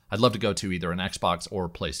yeah, I'd love to go to either an Xbox or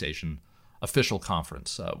PlayStation official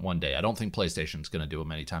conference one day. I don't think PlayStation's going to do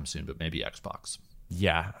them anytime soon, but maybe Xbox.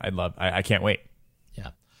 Yeah, I can't wait. Yeah.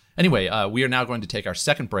 Anyway, we are now going to take our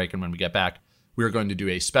second break, and when we get back, we are going to do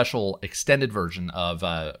a special extended version of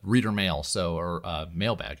reader mail, or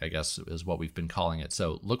mailbag, I guess is what we've been calling it.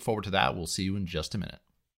 So look forward to that. We'll see you in just a minute.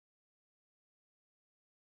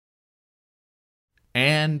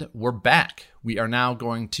 And we're back. We are now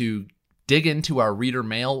going to dig into our reader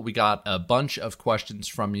mail. We got a bunch of questions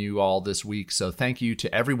from you all this week, so thank you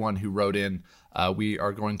to everyone who wrote in. We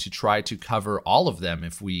are going to try to cover all of them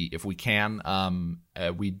if we can.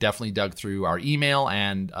 We definitely dug through our email,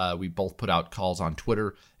 and we both put out calls on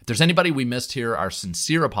Twitter. If there's anybody we missed here, our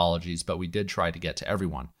sincere apologies, but we did try to get to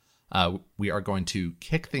everyone. We are going to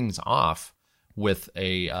kick things off with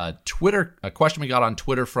a question we got on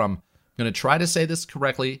Twitter from, I'm going to try to say this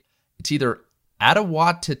correctly. It's either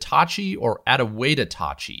Atawatitachi or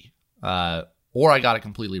Atawatitachi, or I got it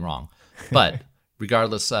completely wrong. But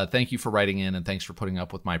regardless, thank you for writing in, and thanks for putting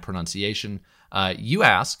up with my pronunciation. You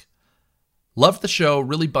ask, love the show,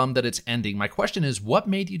 really bummed that it's ending. My question is, what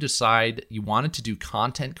made you decide you wanted to do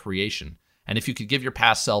content creation? And if you could give your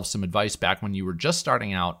past self some advice back when you were just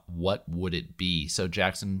starting out, what would it be? So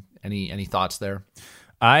Jackson, any thoughts there?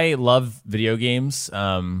 I love video games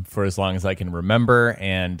for as long as I can remember,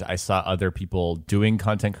 and I saw other people doing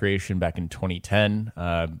content creation back in 2010,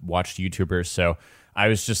 watched YouTubers, so I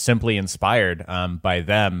was just simply inspired by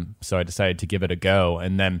them, so I decided to give it a go.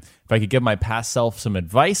 And then if I could give my past self some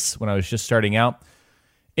advice when I was just starting out,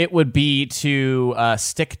 it would be to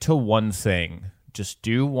stick to one thing. Just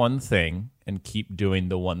do one thing and keep doing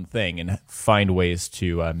the one thing and find ways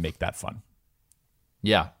to make that fun.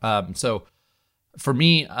 Yeah, so for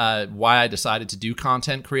me, why I decided to do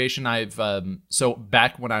content creation, so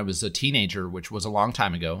back when I was a teenager, which was a long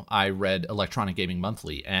time ago, I read Electronic Gaming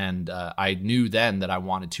Monthly, and I knew then that I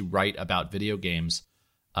wanted to write about video games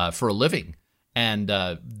for a living. And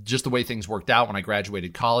just the way things worked out, when I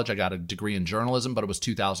graduated college, I got a degree in journalism, but it was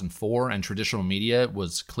 2004, and traditional media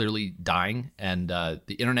was clearly dying, and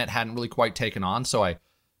the internet hadn't really quite taken on, so I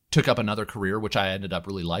took up another career, which I ended up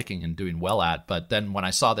really liking and doing well at. But then when I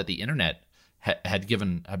saw that the internet had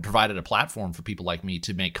provided a platform for people like me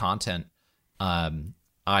to make content, that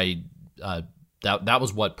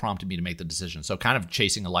was what prompted me to make the decision. So kind of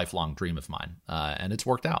chasing a lifelong dream of mine, and it's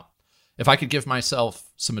worked out. If I could give myself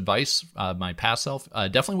some advice, my past self,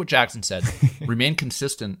 definitely what Jackson said: remain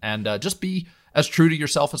consistent and just be as true to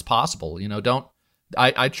yourself as possible. Don't.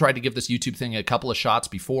 I tried to give this YouTube thing a couple of shots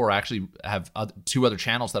before. I actually have two other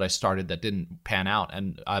channels that I started that didn't pan out.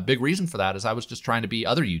 And a big reason for that is I was just trying to be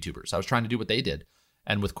other YouTubers. I was trying to do what they did.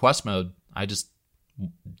 And with Quest Mode, I just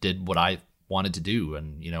did what I wanted to do.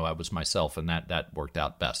 And, I was myself, and that worked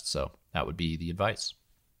out best. So that would be the advice.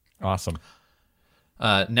 Awesome.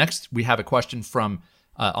 Next, we have a question from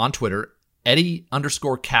on Twitter,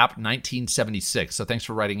 Eddie_Cap1976. So thanks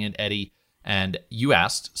for writing in, Eddie. And you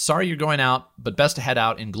asked, sorry you're going out, but best to head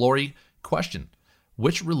out in glory. Question: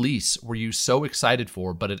 which release were you so excited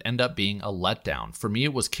for, but it ended up being a letdown? For me,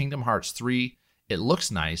 it was Kingdom Hearts 3. It looks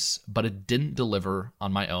nice, but it didn't deliver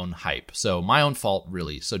on my own hype. So my own fault,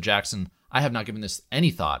 really. So Jackson, I have not given this any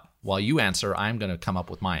thought. While you answer, I'm going to come up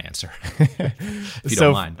with my answer, if you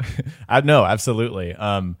don't mind. No, absolutely.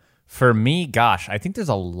 For me, gosh, I think there's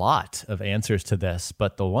a lot of answers to this,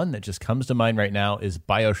 but the one that just comes to mind right now is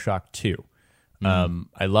BioShock 2.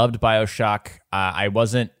 I loved BioShock. I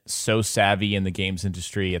wasn't so savvy in the games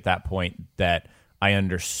industry at that point that I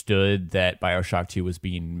understood that BioShock 2 was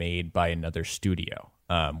being made by another studio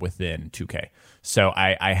within 2K. So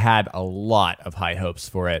I had a lot of high hopes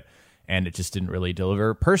for it, and it just didn't really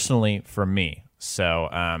deliver personally for me. So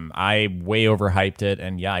I way overhyped it,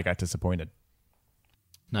 and yeah, I got disappointed.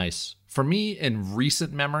 Nice. For me, in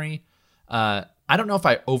recent memory, I don't know if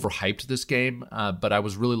I overhyped this game, but I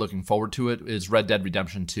was really looking forward to it, is Red Dead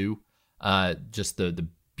Redemption 2. Just the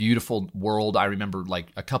beautiful world. I remember like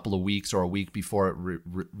a couple of weeks or a week before it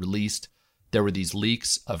released, there were these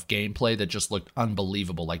leaks of gameplay that just looked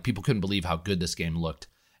unbelievable. Like people couldn't believe how good this game looked.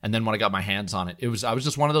 And then when I got my hands on it, I was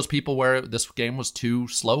just one of those people where this game was too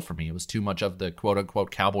slow for me. It was too much of the quote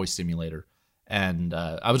unquote cowboy simulator. And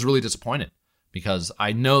I was really disappointed because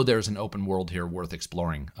I know there's an open world here worth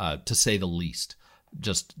exploring, to say the least.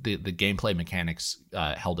 Just the gameplay mechanics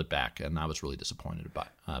held it back, and I was really disappointed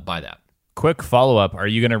by that. Quick follow-up. Are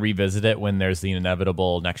you going to revisit it when there's the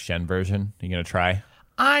inevitable next-gen version? Are you going to try?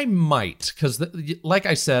 I might, because like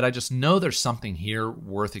I said, I just know there's something here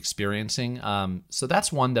worth experiencing. So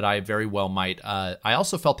that's one that I very well might. I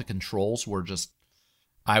also felt the controls were just...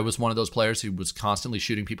 I was one of those players who was constantly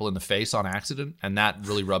shooting people in the face on accident, and that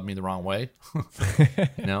really rubbed me the wrong way.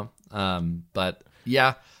 But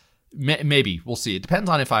yeah... Maybe we'll see. It depends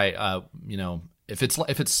on if I, if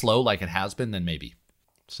it's slow like it has been, then maybe.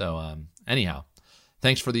 So anyhow,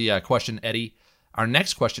 thanks for the question, Eddie. Our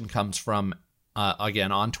next question comes from,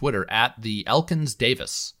 again, on Twitter, at the Elkins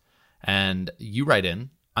Davis. And you write in,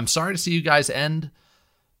 I'm sorry to see you guys end.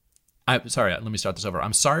 Sorry, let me start this over.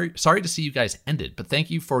 I'm sorry to see you guys ended, but thank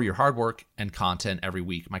you for your hard work and content every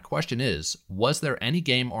week. My question is, was there any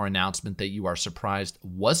game or announcement that you are surprised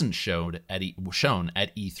wasn't shown at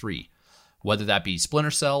E3? Whether that be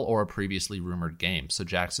Splinter Cell or a previously rumored game. So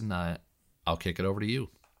Jackson, I'll kick it over to you.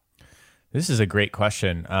 This is a great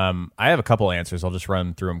question. I have a couple answers. I'll just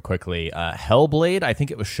run through them quickly. Hellblade, I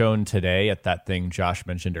think it was shown today at that thing Josh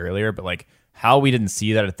mentioned earlier, but like how we didn't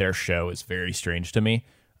see that at their show is very strange to me.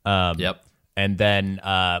 Yep. And then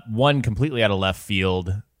one completely out of left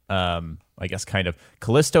field, I guess kind of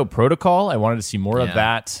Callisto Protocol. I wanted to see more of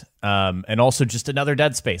that. And also just another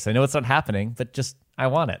Dead Space. I know it's not happening, but just I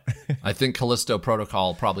want it. I think Callisto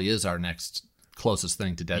Protocol probably is our next closest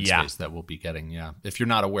thing to Dead Space that we'll be getting. Yeah. If you're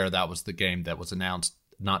not aware, that was the game that was announced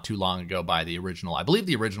not too long ago by the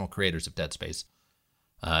original creators of Dead Space.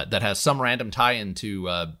 That has some random tie-in to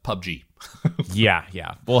PUBG.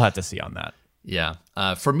 Yeah. We'll have to see on that. Yeah.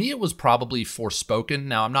 For me, it was probably Forspoken.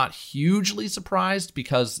 Now, I'm not hugely surprised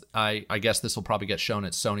because I guess this will probably get shown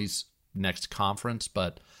at Sony's next conference,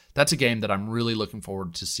 but that's a game that I'm really looking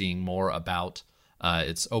forward to seeing more about.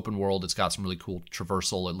 It's open world. It's got some really cool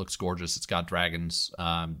traversal. It looks gorgeous. It's got dragons.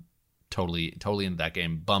 Totally into that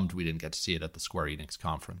game. Bummed we didn't get to see it at the Square Enix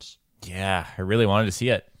conference. Yeah, I really wanted to see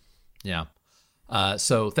it. Yeah.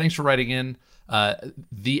 So thanks for writing in.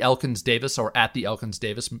 The Elkins Davis, or at the Elkins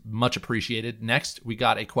Davis, much appreciated. Next, we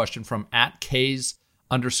got a question from at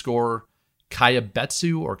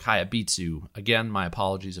K's_Kayabetsu or Kayabitsu. Again, my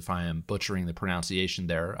apologies if I am butchering the pronunciation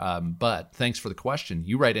there. But thanks for the question.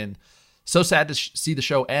 You write in, so sad to see the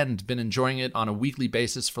show end. Been enjoying it on a weekly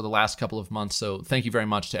basis for the last couple of months. So thank you very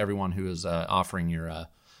much to everyone who is offering your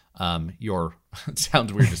it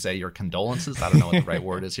sounds weird to say, your condolences. I don't know what the right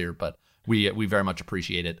word is here, but we very much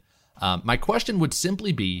appreciate it. My question would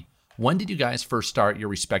simply be, when did you guys first start your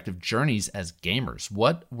respective journeys as gamers?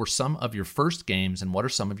 What were some of your first games, and what are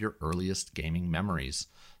some of your earliest gaming memories?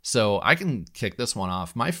 So I can kick this one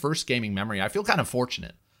off. My first gaming memory, I feel kind of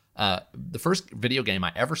fortunate. The first video game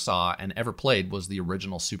I ever saw and ever played was the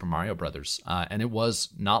original Super Mario Brothers, and it was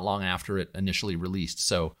not long after it initially released.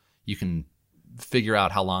 So you can figure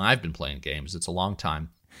out how long I've been playing games. It's a long time.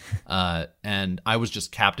 And I was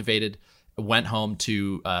just captivated. Went home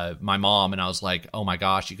to my mom and I was like, oh my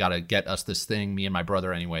gosh, you got to get us this thing, me and my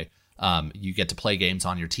brother anyway. You get to play games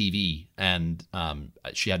on your TV. And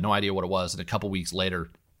she had no idea what it was. And a couple weeks later,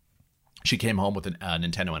 she came home with a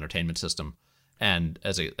Nintendo Entertainment System. And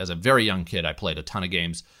as a very young kid, I played a ton of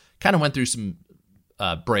games. Kind of went through some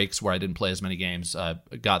breaks where I didn't play as many games.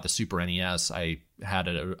 Got the Super NES. I had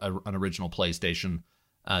an original PlayStation.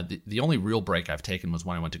 The only real break I've taken was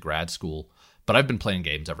when I went to grad school. But I've been playing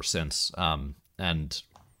games ever since. And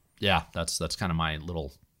yeah, that's kind of my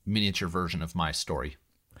little miniature version of my story.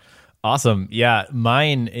 Awesome. Yeah,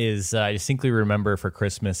 mine is, I distinctly remember for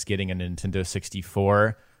Christmas getting a Nintendo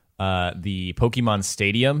 64, the Pokemon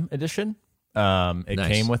Stadium edition. It Nice.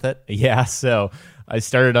 came with it. Yeah, so I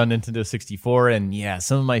started on Nintendo 64, and yeah,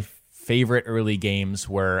 some of my favorite early games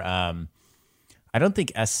were... I don't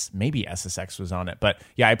think maybe SSX was on it, but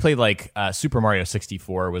yeah, I played like Super Mario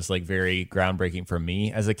 64 was like very groundbreaking for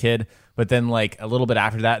me as a kid. But then like a little bit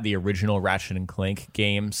after that, the original Ratchet and Clank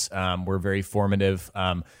games were very formative.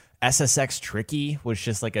 SSX Tricky was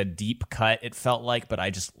just like a deep cut, it felt like, but I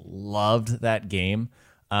just loved that game.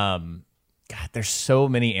 God, there's so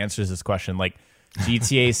many answers to this question. Like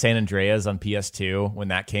GTA San Andreas on PS2, when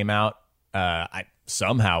that came out, I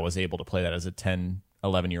somehow was able to play that as a 10,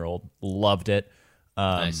 11-year-old. Loved it.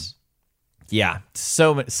 Nice. Yeah,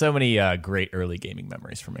 so many great early gaming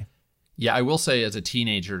memories for me. Yeah, I will say as a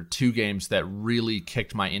teenager, two games that really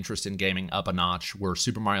kicked my interest in gaming up a notch were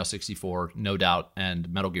Super Mario 64, no doubt,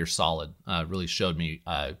 and Metal Gear Solid. Really showed me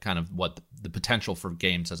kind of what the potential for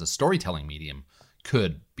games as a storytelling medium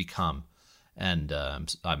could become. And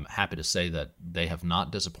I'm happy to say that they have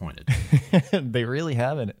not disappointed. They really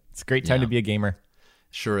haven't. It's a great time to be a gamer.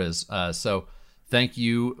 Sure is. So thank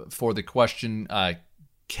you for the question,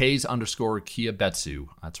 K's_Kiyabetsu.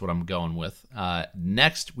 That's what I'm going with.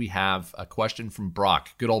 Next, we have a question from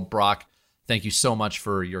Brock. Good old Brock. Thank you so much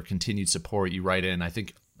for your continued support. You write in, I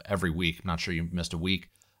think, every week. I'm not sure you missed a week.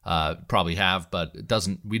 Probably have, but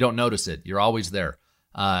we don't notice it. You're always there.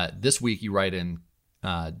 This week, you write in,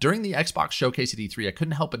 during the Xbox showcase at E3, I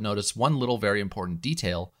couldn't help but notice one little very important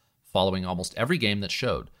detail following almost every game that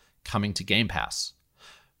showed, coming to Game Pass.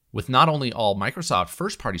 With not only all Microsoft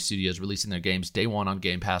first-party studios releasing their games day one on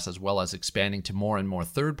Game Pass, as well as expanding to more and more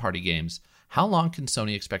third-party games, how long can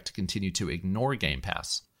Sony expect to continue to ignore Game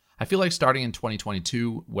Pass? I feel like starting in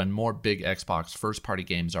 2022, when more big Xbox first-party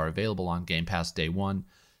games are available on Game Pass day one,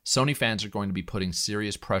 Sony fans are going to be putting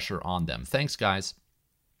serious pressure on them. Thanks, guys.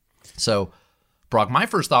 So, Brock, my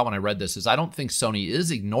first thought when I read this is I don't think Sony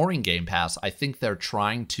is ignoring Game Pass. I think they're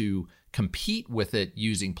trying to compete with it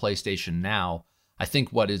using PlayStation Now. I think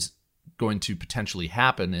what is going to potentially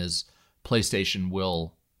happen is PlayStation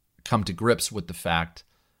will come to grips with the fact,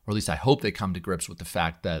 or at least I hope they come to grips with the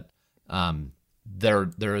fact that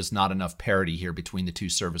there is not enough parity here between the two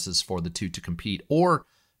services for the two to compete, or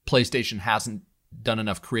PlayStation hasn't done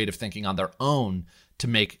enough creative thinking on their own to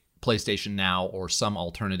make PlayStation Now or some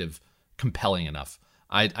alternative compelling enough.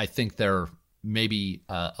 I think they're maybe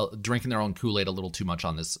drinking their own Kool-Aid a little too much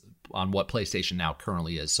on this, on what PlayStation Now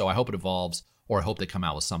currently is. So I hope it evolves, or I hope they come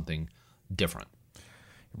out with something different.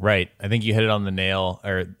 Right. I think you hit it on the nail,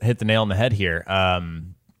 or hit the nail on the head here.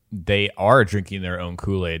 They are drinking their own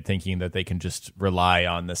Kool-Aid, thinking that they can just rely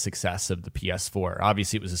on the success of the PS4.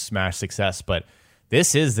 Obviously, it was a smash success, but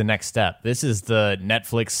this is the next step. This is the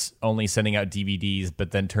Netflix only sending out DVDs,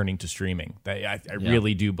 but then turning to streaming. I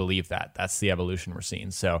really do believe that. That's the evolution we're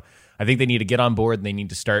seeing. So I think they need to get on board, and they need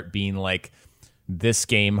to start being like, this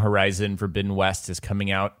game, Horizon Forbidden West, is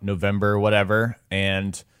coming out November, whatever,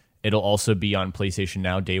 and it'll also be on PlayStation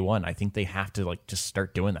Now day one. I think they have to just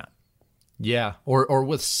start doing that. Yeah, or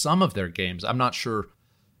with some of their games. I'm not sure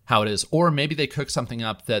how it is. Or maybe they cook something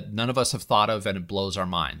up that none of us have thought of and it blows our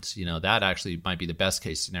minds. That actually might be the best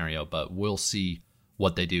case scenario, but we'll see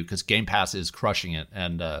what they do, because Game Pass is crushing it.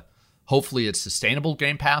 And hopefully it's sustainable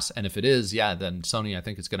Game Pass. And if it is, then Sony, I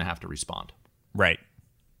think, is going to have to respond. Right.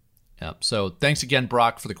 Yeah. So thanks again,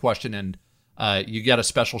 Brock, for the question. And you got a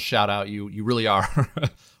special shout out. You really are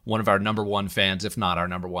one of our number one fans, if not our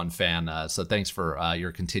number one fan. So thanks for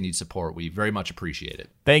your continued support. We very much appreciate it.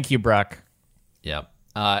 Thank you, Brock. Yeah.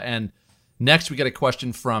 And next we get a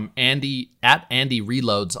question from Andy at Andy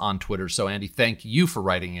Reloads on Twitter. So Andy, thank you for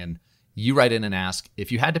writing in. You write in and ask,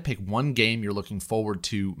 if you had to pick one game you're looking forward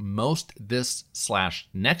to most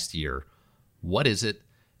this/next year, what is it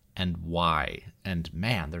and why? And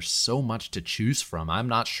man, there's so much to choose from. I'm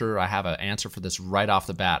not sure I have an answer for this right off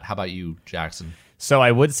the bat. How about you, Jackson? So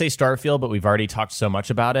I would say Starfield, but we've already talked so much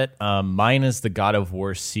about it. Mine is the God of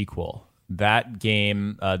War sequel. That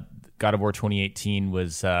game, God of War 2018,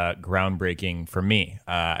 was groundbreaking for me.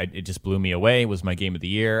 It just blew me away. It was my game of the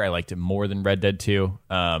year. I liked it more than Red Dead 2.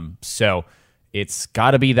 So it's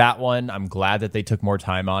got to be that one. I'm glad that they took more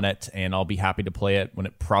time on it, and I'll be happy to play it when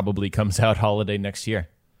it probably comes out holiday next year.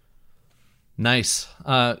 Nice.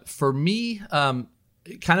 For me,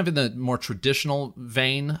 kind of in the more traditional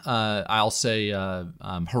vein, I'll say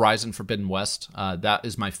Horizon Forbidden West. That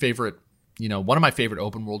is my favorite, one of my favorite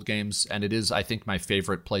open world games, and it is, I think, my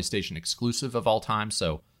favorite PlayStation exclusive of all time.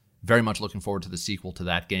 So very much looking forward to the sequel to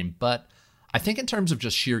that game. But I think in terms of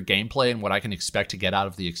just sheer gameplay and what I can expect to get out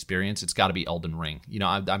of the experience, it's got to be Elden Ring.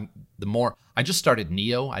 I just started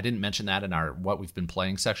Nioh. I didn't mention that in our what we've been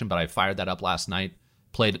playing section, but I fired that up last night,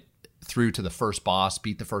 played through to the first boss,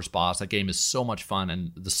 beat the first boss. That game is so much fun,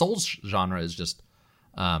 and the Souls genre is just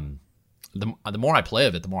the more I play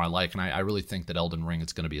of it, the more I like. And I really think that Elden Ring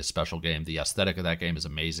is going to be a special game. The aesthetic of that game is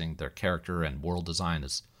amazing. Their character and world design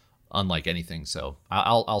is unlike anything. So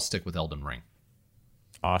I'll stick with Elden Ring.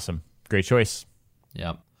 Awesome, great choice.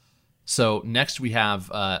 Yeah. So next we have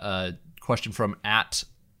a question from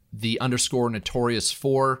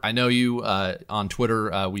 @_Notorious4. I know you on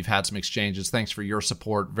Twitter. We've had some exchanges. Thanks for your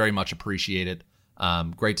support. Very much appreciate it.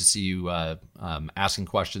 Great to see you asking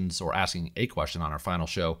questions, or asking a question on our final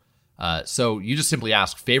show. So you just simply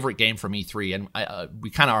asked favorite game from E3, and we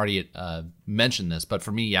kind of already mentioned this, but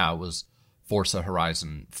for me, it was Forza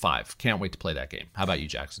Horizon 5. Can't wait to play that game. How about you,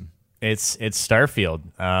 Jackson? It's Starfield.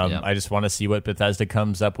 I just want to see what Bethesda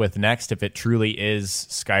comes up with next. If it truly is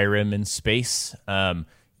Skyrim in space,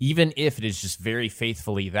 even if it is just very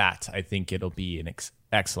faithfully that, I think it'll be an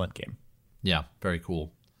excellent game. Yeah, very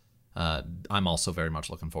cool. I'm also very much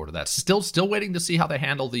looking forward to that. Still waiting to see how they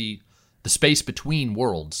handle the space between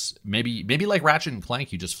worlds. Maybe like Ratchet and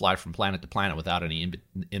Clank, you just fly from planet to planet without any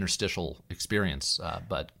interstitial experience.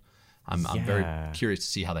 But I'm very curious to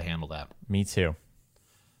see how they handle that. Me too.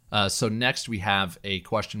 So next we have a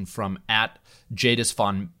question from @Jadis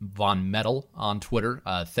von Metal on Twitter.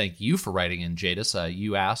 Thank you for writing in, Jadis.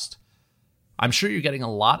 You asked, I'm sure you're getting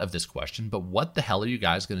a lot of this question, but what the hell are you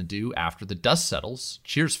guys going to do after the dust settles?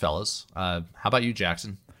 Cheers, fellas. How about you,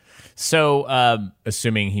 Jackson? So,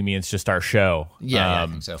 assuming he means just our show. Yeah, I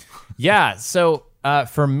think so. Yeah, so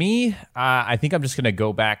For me, I think I'm just going to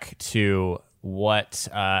go back to what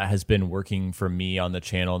has been working for me on the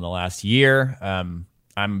channel in the last year.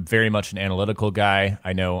 I'm very much an analytical guy.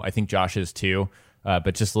 I think Josh is too.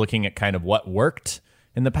 But just looking at kind of what worked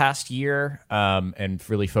in the past year and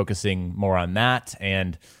really focusing more on that.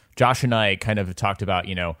 And Josh and I kind of have talked about,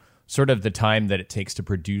 sort of the time that it takes to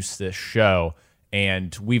produce this show.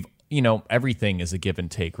 And we've, everything is a give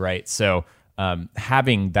and take, right? So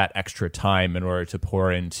having that extra time in order to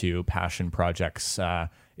pour into passion projects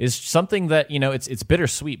is something that, it's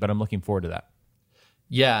bittersweet, but I'm looking forward to that.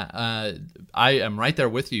 Yeah, I am right there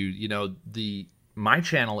with you. My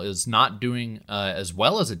channel is not doing as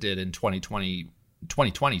well as it did in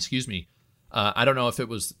 2020, excuse me. I don't know if it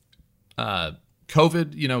was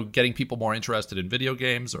COVID, getting people more interested in video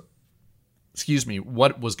games, or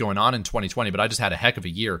what was going on in 2020, but I just had a heck of a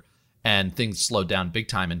year and things slowed down big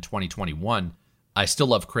time in 2021. I still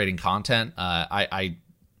love creating content. I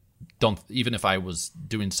don't, even if I was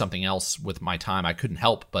doing something else with my time, I couldn't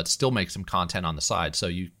help but still make some content on the side. So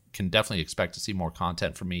you can definitely expect to see more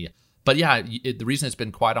content from me. But yeah, the reason it's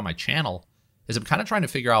been quiet on my channel is I'm kind of trying to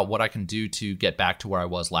figure out what I can do to get back to where I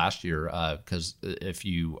was last year. Because if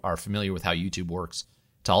you are familiar with how YouTube works,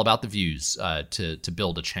 it's all about the views to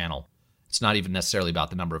build a channel. It's not even necessarily about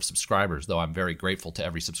the number of subscribers, though I'm very grateful to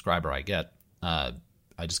every subscriber I get. I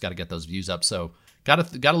just got to get those views up. So got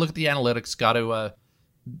to look at the analytics, got to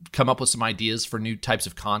come up with some ideas for new types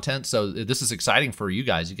of content. So this is exciting for you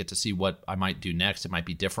guys. You get to see what I might do next. It might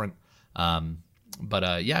be different.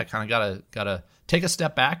 But yeah, kind of gotta take a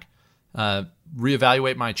step back,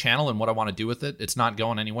 reevaluate my channel and what I want to do with it. It's not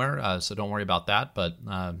going anywhere, so don't worry about that. But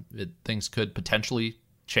things could potentially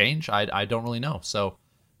change. I don't really know. So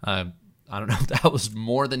I don't know if that was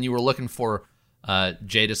more than you were looking for,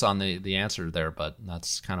 Jadis, on the answer there, but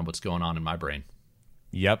that's kind of what's going on in my brain.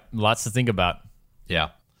 Yep, lots to think about. Yeah.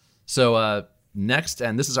 So next,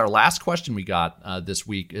 and this is our last question we got this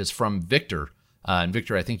week, is from Victor. And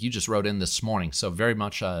Victor, I think you just wrote in this morning. So very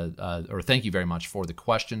much, or thank you very much for the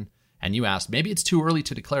question. And you asked, maybe it's too early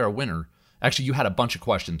to declare a winner. Actually, you had a bunch of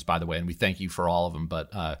questions, by the way, and we thank you for all of them.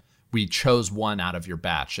 But we chose one out of your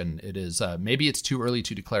batch, and it is maybe it's too early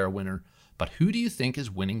to declare a winner. But who do you think is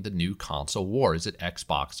winning the new console war? Is it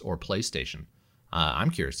Xbox or PlayStation? I'm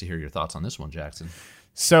curious to hear your thoughts on this one, Jackson.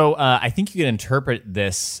 So I think you can interpret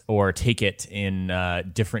this or take it in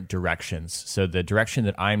different directions. So the direction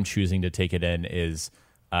that I'm choosing to take it in is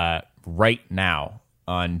right now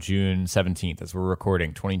on June 17th, as we're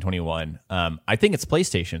recording, 2021. I think it's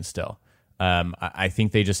PlayStation still. I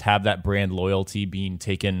think they just have that brand loyalty being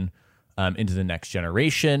taken into the next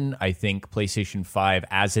generation. I think PlayStation 5,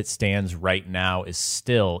 as it stands right now, is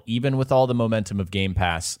still, even with all the momentum of Game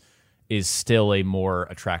Pass, is still a more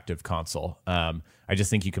attractive console. I just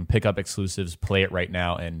think you can pick up exclusives, play it right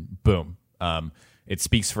now, and boom. It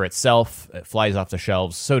speaks for itself. It flies off the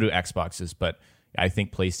shelves. So do Xboxes, but I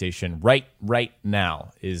think PlayStation right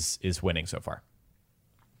now is winning so far.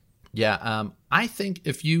 Yeah, I think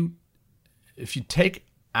if you take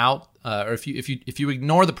out or if you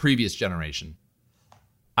ignore the previous generation,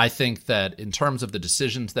 I think that in terms of the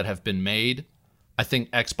decisions that have been made, I think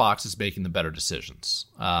Xbox is making the better decisions.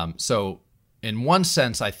 So in one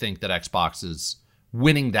sense, I think that Xbox is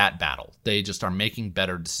winning that battle. They just are making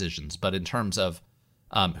better decisions. But in terms of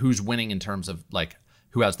who's winning, in terms of like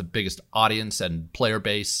who has the biggest audience and player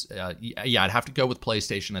base, yeah, I'd have to go with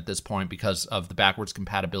PlayStation at this point because of the backwards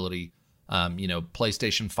compatibility.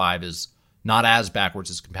 PlayStation 5 is not as backwards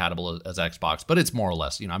as compatible as Xbox, but it's more or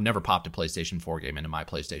less. I've never popped a PlayStation 4 game into my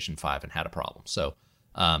PlayStation 5 and had a problem. So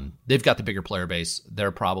they've got the bigger player base.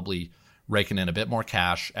 They're probably raking in a bit more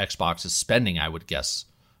cash. Xbox is spending, I would guess,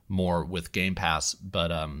 more with Game Pass.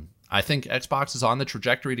 But I think Xbox is on the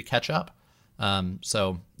trajectory to catch up.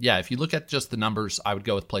 So, yeah, if you look at just the numbers, I would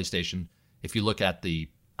go with PlayStation. If you look at the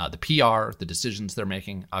PR, the decisions they're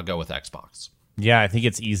making, I'll go with Xbox. Yeah, I think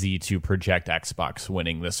it's easy to project Xbox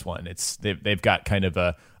winning this one. They've got kind of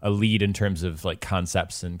a lead in terms of like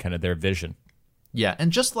concepts and kind of their vision. Yeah,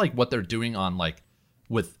 and just like what they're doing on like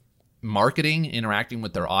with marketing, interacting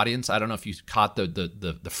with their audience. I don't know if you caught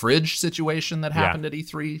the fridge situation that happened at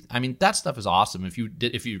E3. I mean, that stuff is awesome. If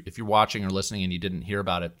you're watching or listening and you didn't hear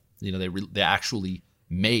about it, they actually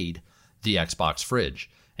made the Xbox fridge,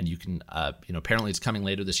 and you can apparently it's coming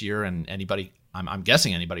later this year, and I'm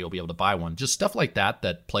guessing anybody will be able to buy one. Just stuff like that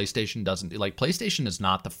PlayStation doesn't like. PlayStation is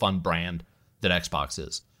not the fun brand that Xbox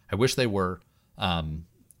is. I wish they were. I'm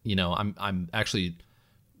actually.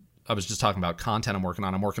 I was just talking about content I'm working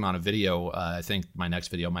on. I'm working on a video. I think my next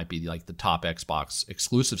video might be like the top Xbox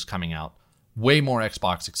exclusives coming out. Way more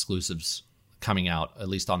Xbox exclusives coming out, at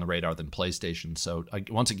least on the radar, than PlayStation. So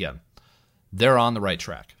once again, they're on the right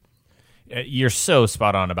track. You're so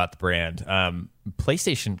spot on about the brand.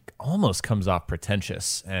 PlayStation almost comes off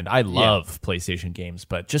pretentious, and I love PlayStation games,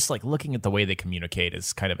 but just like looking at the way they communicate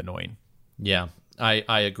is kind of annoying. Yeah,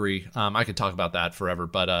 I agree. I could talk about that forever,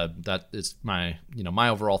 but that is my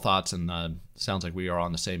overall thoughts, and sounds like we are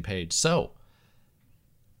on the same page. So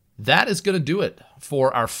that is going to do it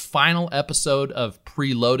for our final episode of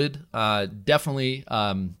Preloaded. Definitely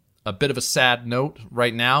a bit of a sad note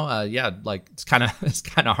right now. It's kind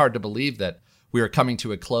of hard to believe that we are coming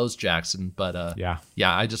to a close, Jackson. But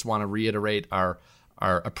I just want to reiterate our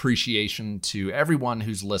appreciation to everyone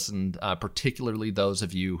who's listened, particularly those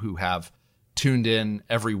of you who have tuned in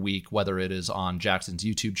every week, whether it is on Jackson's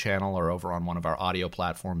YouTube channel or over on one of our audio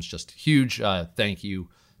platforms. Just huge thank you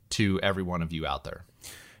to every one of you out there.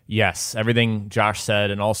 Yes, everything Josh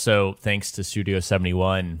said, and also thanks to Studio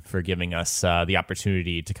 71 for giving us the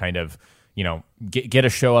opportunity to kind of, get a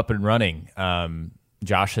show up and running.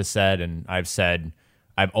 Josh has said, and I've said,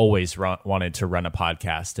 I've always wanted to run a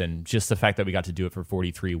podcast, and just the fact that we got to do it for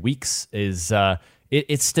 43 weeks is,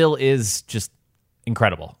 it still is just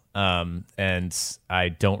incredible. And I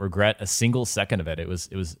don't regret a single second of it. It was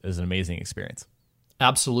an amazing experience.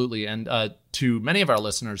 Absolutely. And to many of our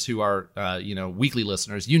listeners who are, weekly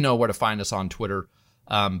listeners, where to find us on Twitter.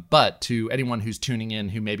 But to anyone who's tuning in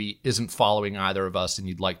who maybe isn't following either of us and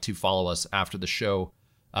you'd like to follow us after the show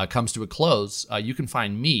comes to a close, you can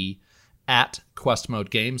find me at Quest Mode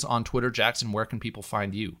Games on Twitter. Jackson, where can people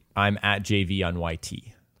find you? I'm at JV on YT.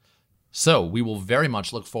 So we will very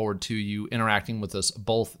much look forward to you interacting with us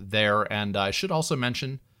both there. And I should also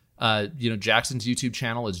mention, Jackson's YouTube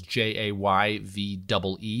channel is JAYVEE.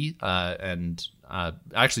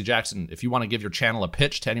 Actually, Jackson, if you want to give your channel a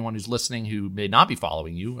pitch to anyone who's listening who may not be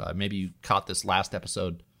following you, maybe you caught this last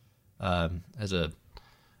episode as a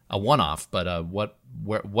one-off, but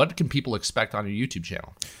what can people expect on your YouTube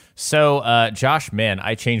channel? So, Josh, man,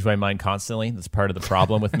 I change my mind constantly. That's part of the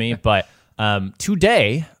problem with me, but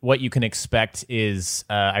today, what you can expect is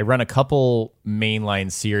I run a couple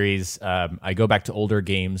mainline series. I go back to older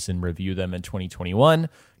games and review them in 2021,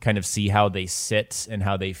 kind of see how they sit and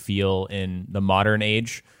how they feel in the modern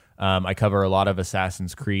age. I cover a lot of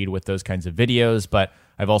Assassin's Creed with those kinds of videos, but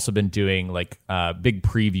I've also been doing big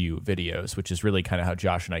preview videos, which is really kind of how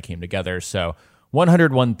Josh and I came together. So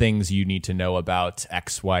 101 things you need to know about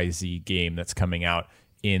XYZ game that's coming out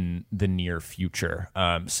in the near future.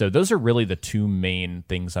 So those are really the two main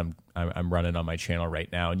things I'm running on my channel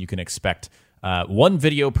right now, and you can expect one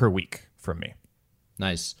video per week from me.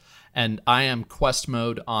 Nice. And I am Quest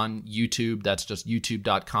Mode on YouTube. That's just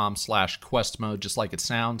youtube.com/Quest Mode, just like it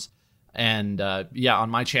sounds. And on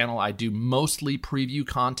my channel, I do mostly preview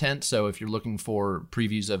content. So if you're looking for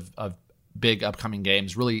previews of big upcoming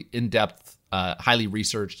games, really in-depth, highly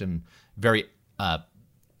researched, and very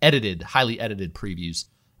highly edited previews,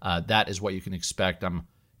 that is what you can expect.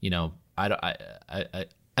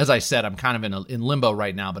 As I said, I'm kind of in limbo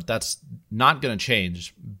right now, but that's not going to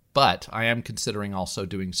change. But I am considering also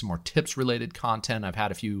doing some more tips-related content. I've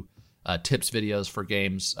had a few tips videos for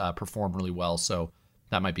games perform really well, so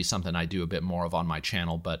that might be something I do a bit more of on my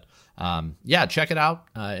channel. But check it out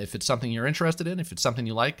if it's something you're interested in. If it's something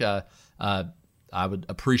you like, I would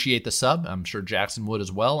appreciate the sub. I'm sure Jackson would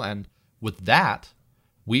as well. And with that,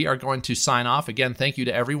 we are going to sign off. Again, thank you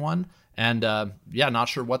to everyone. And not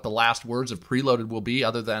sure what the last words of Preloaded will be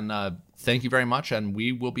other than thank you very much. And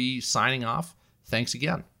we will be signing off. Thanks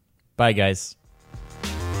again. Bye, guys.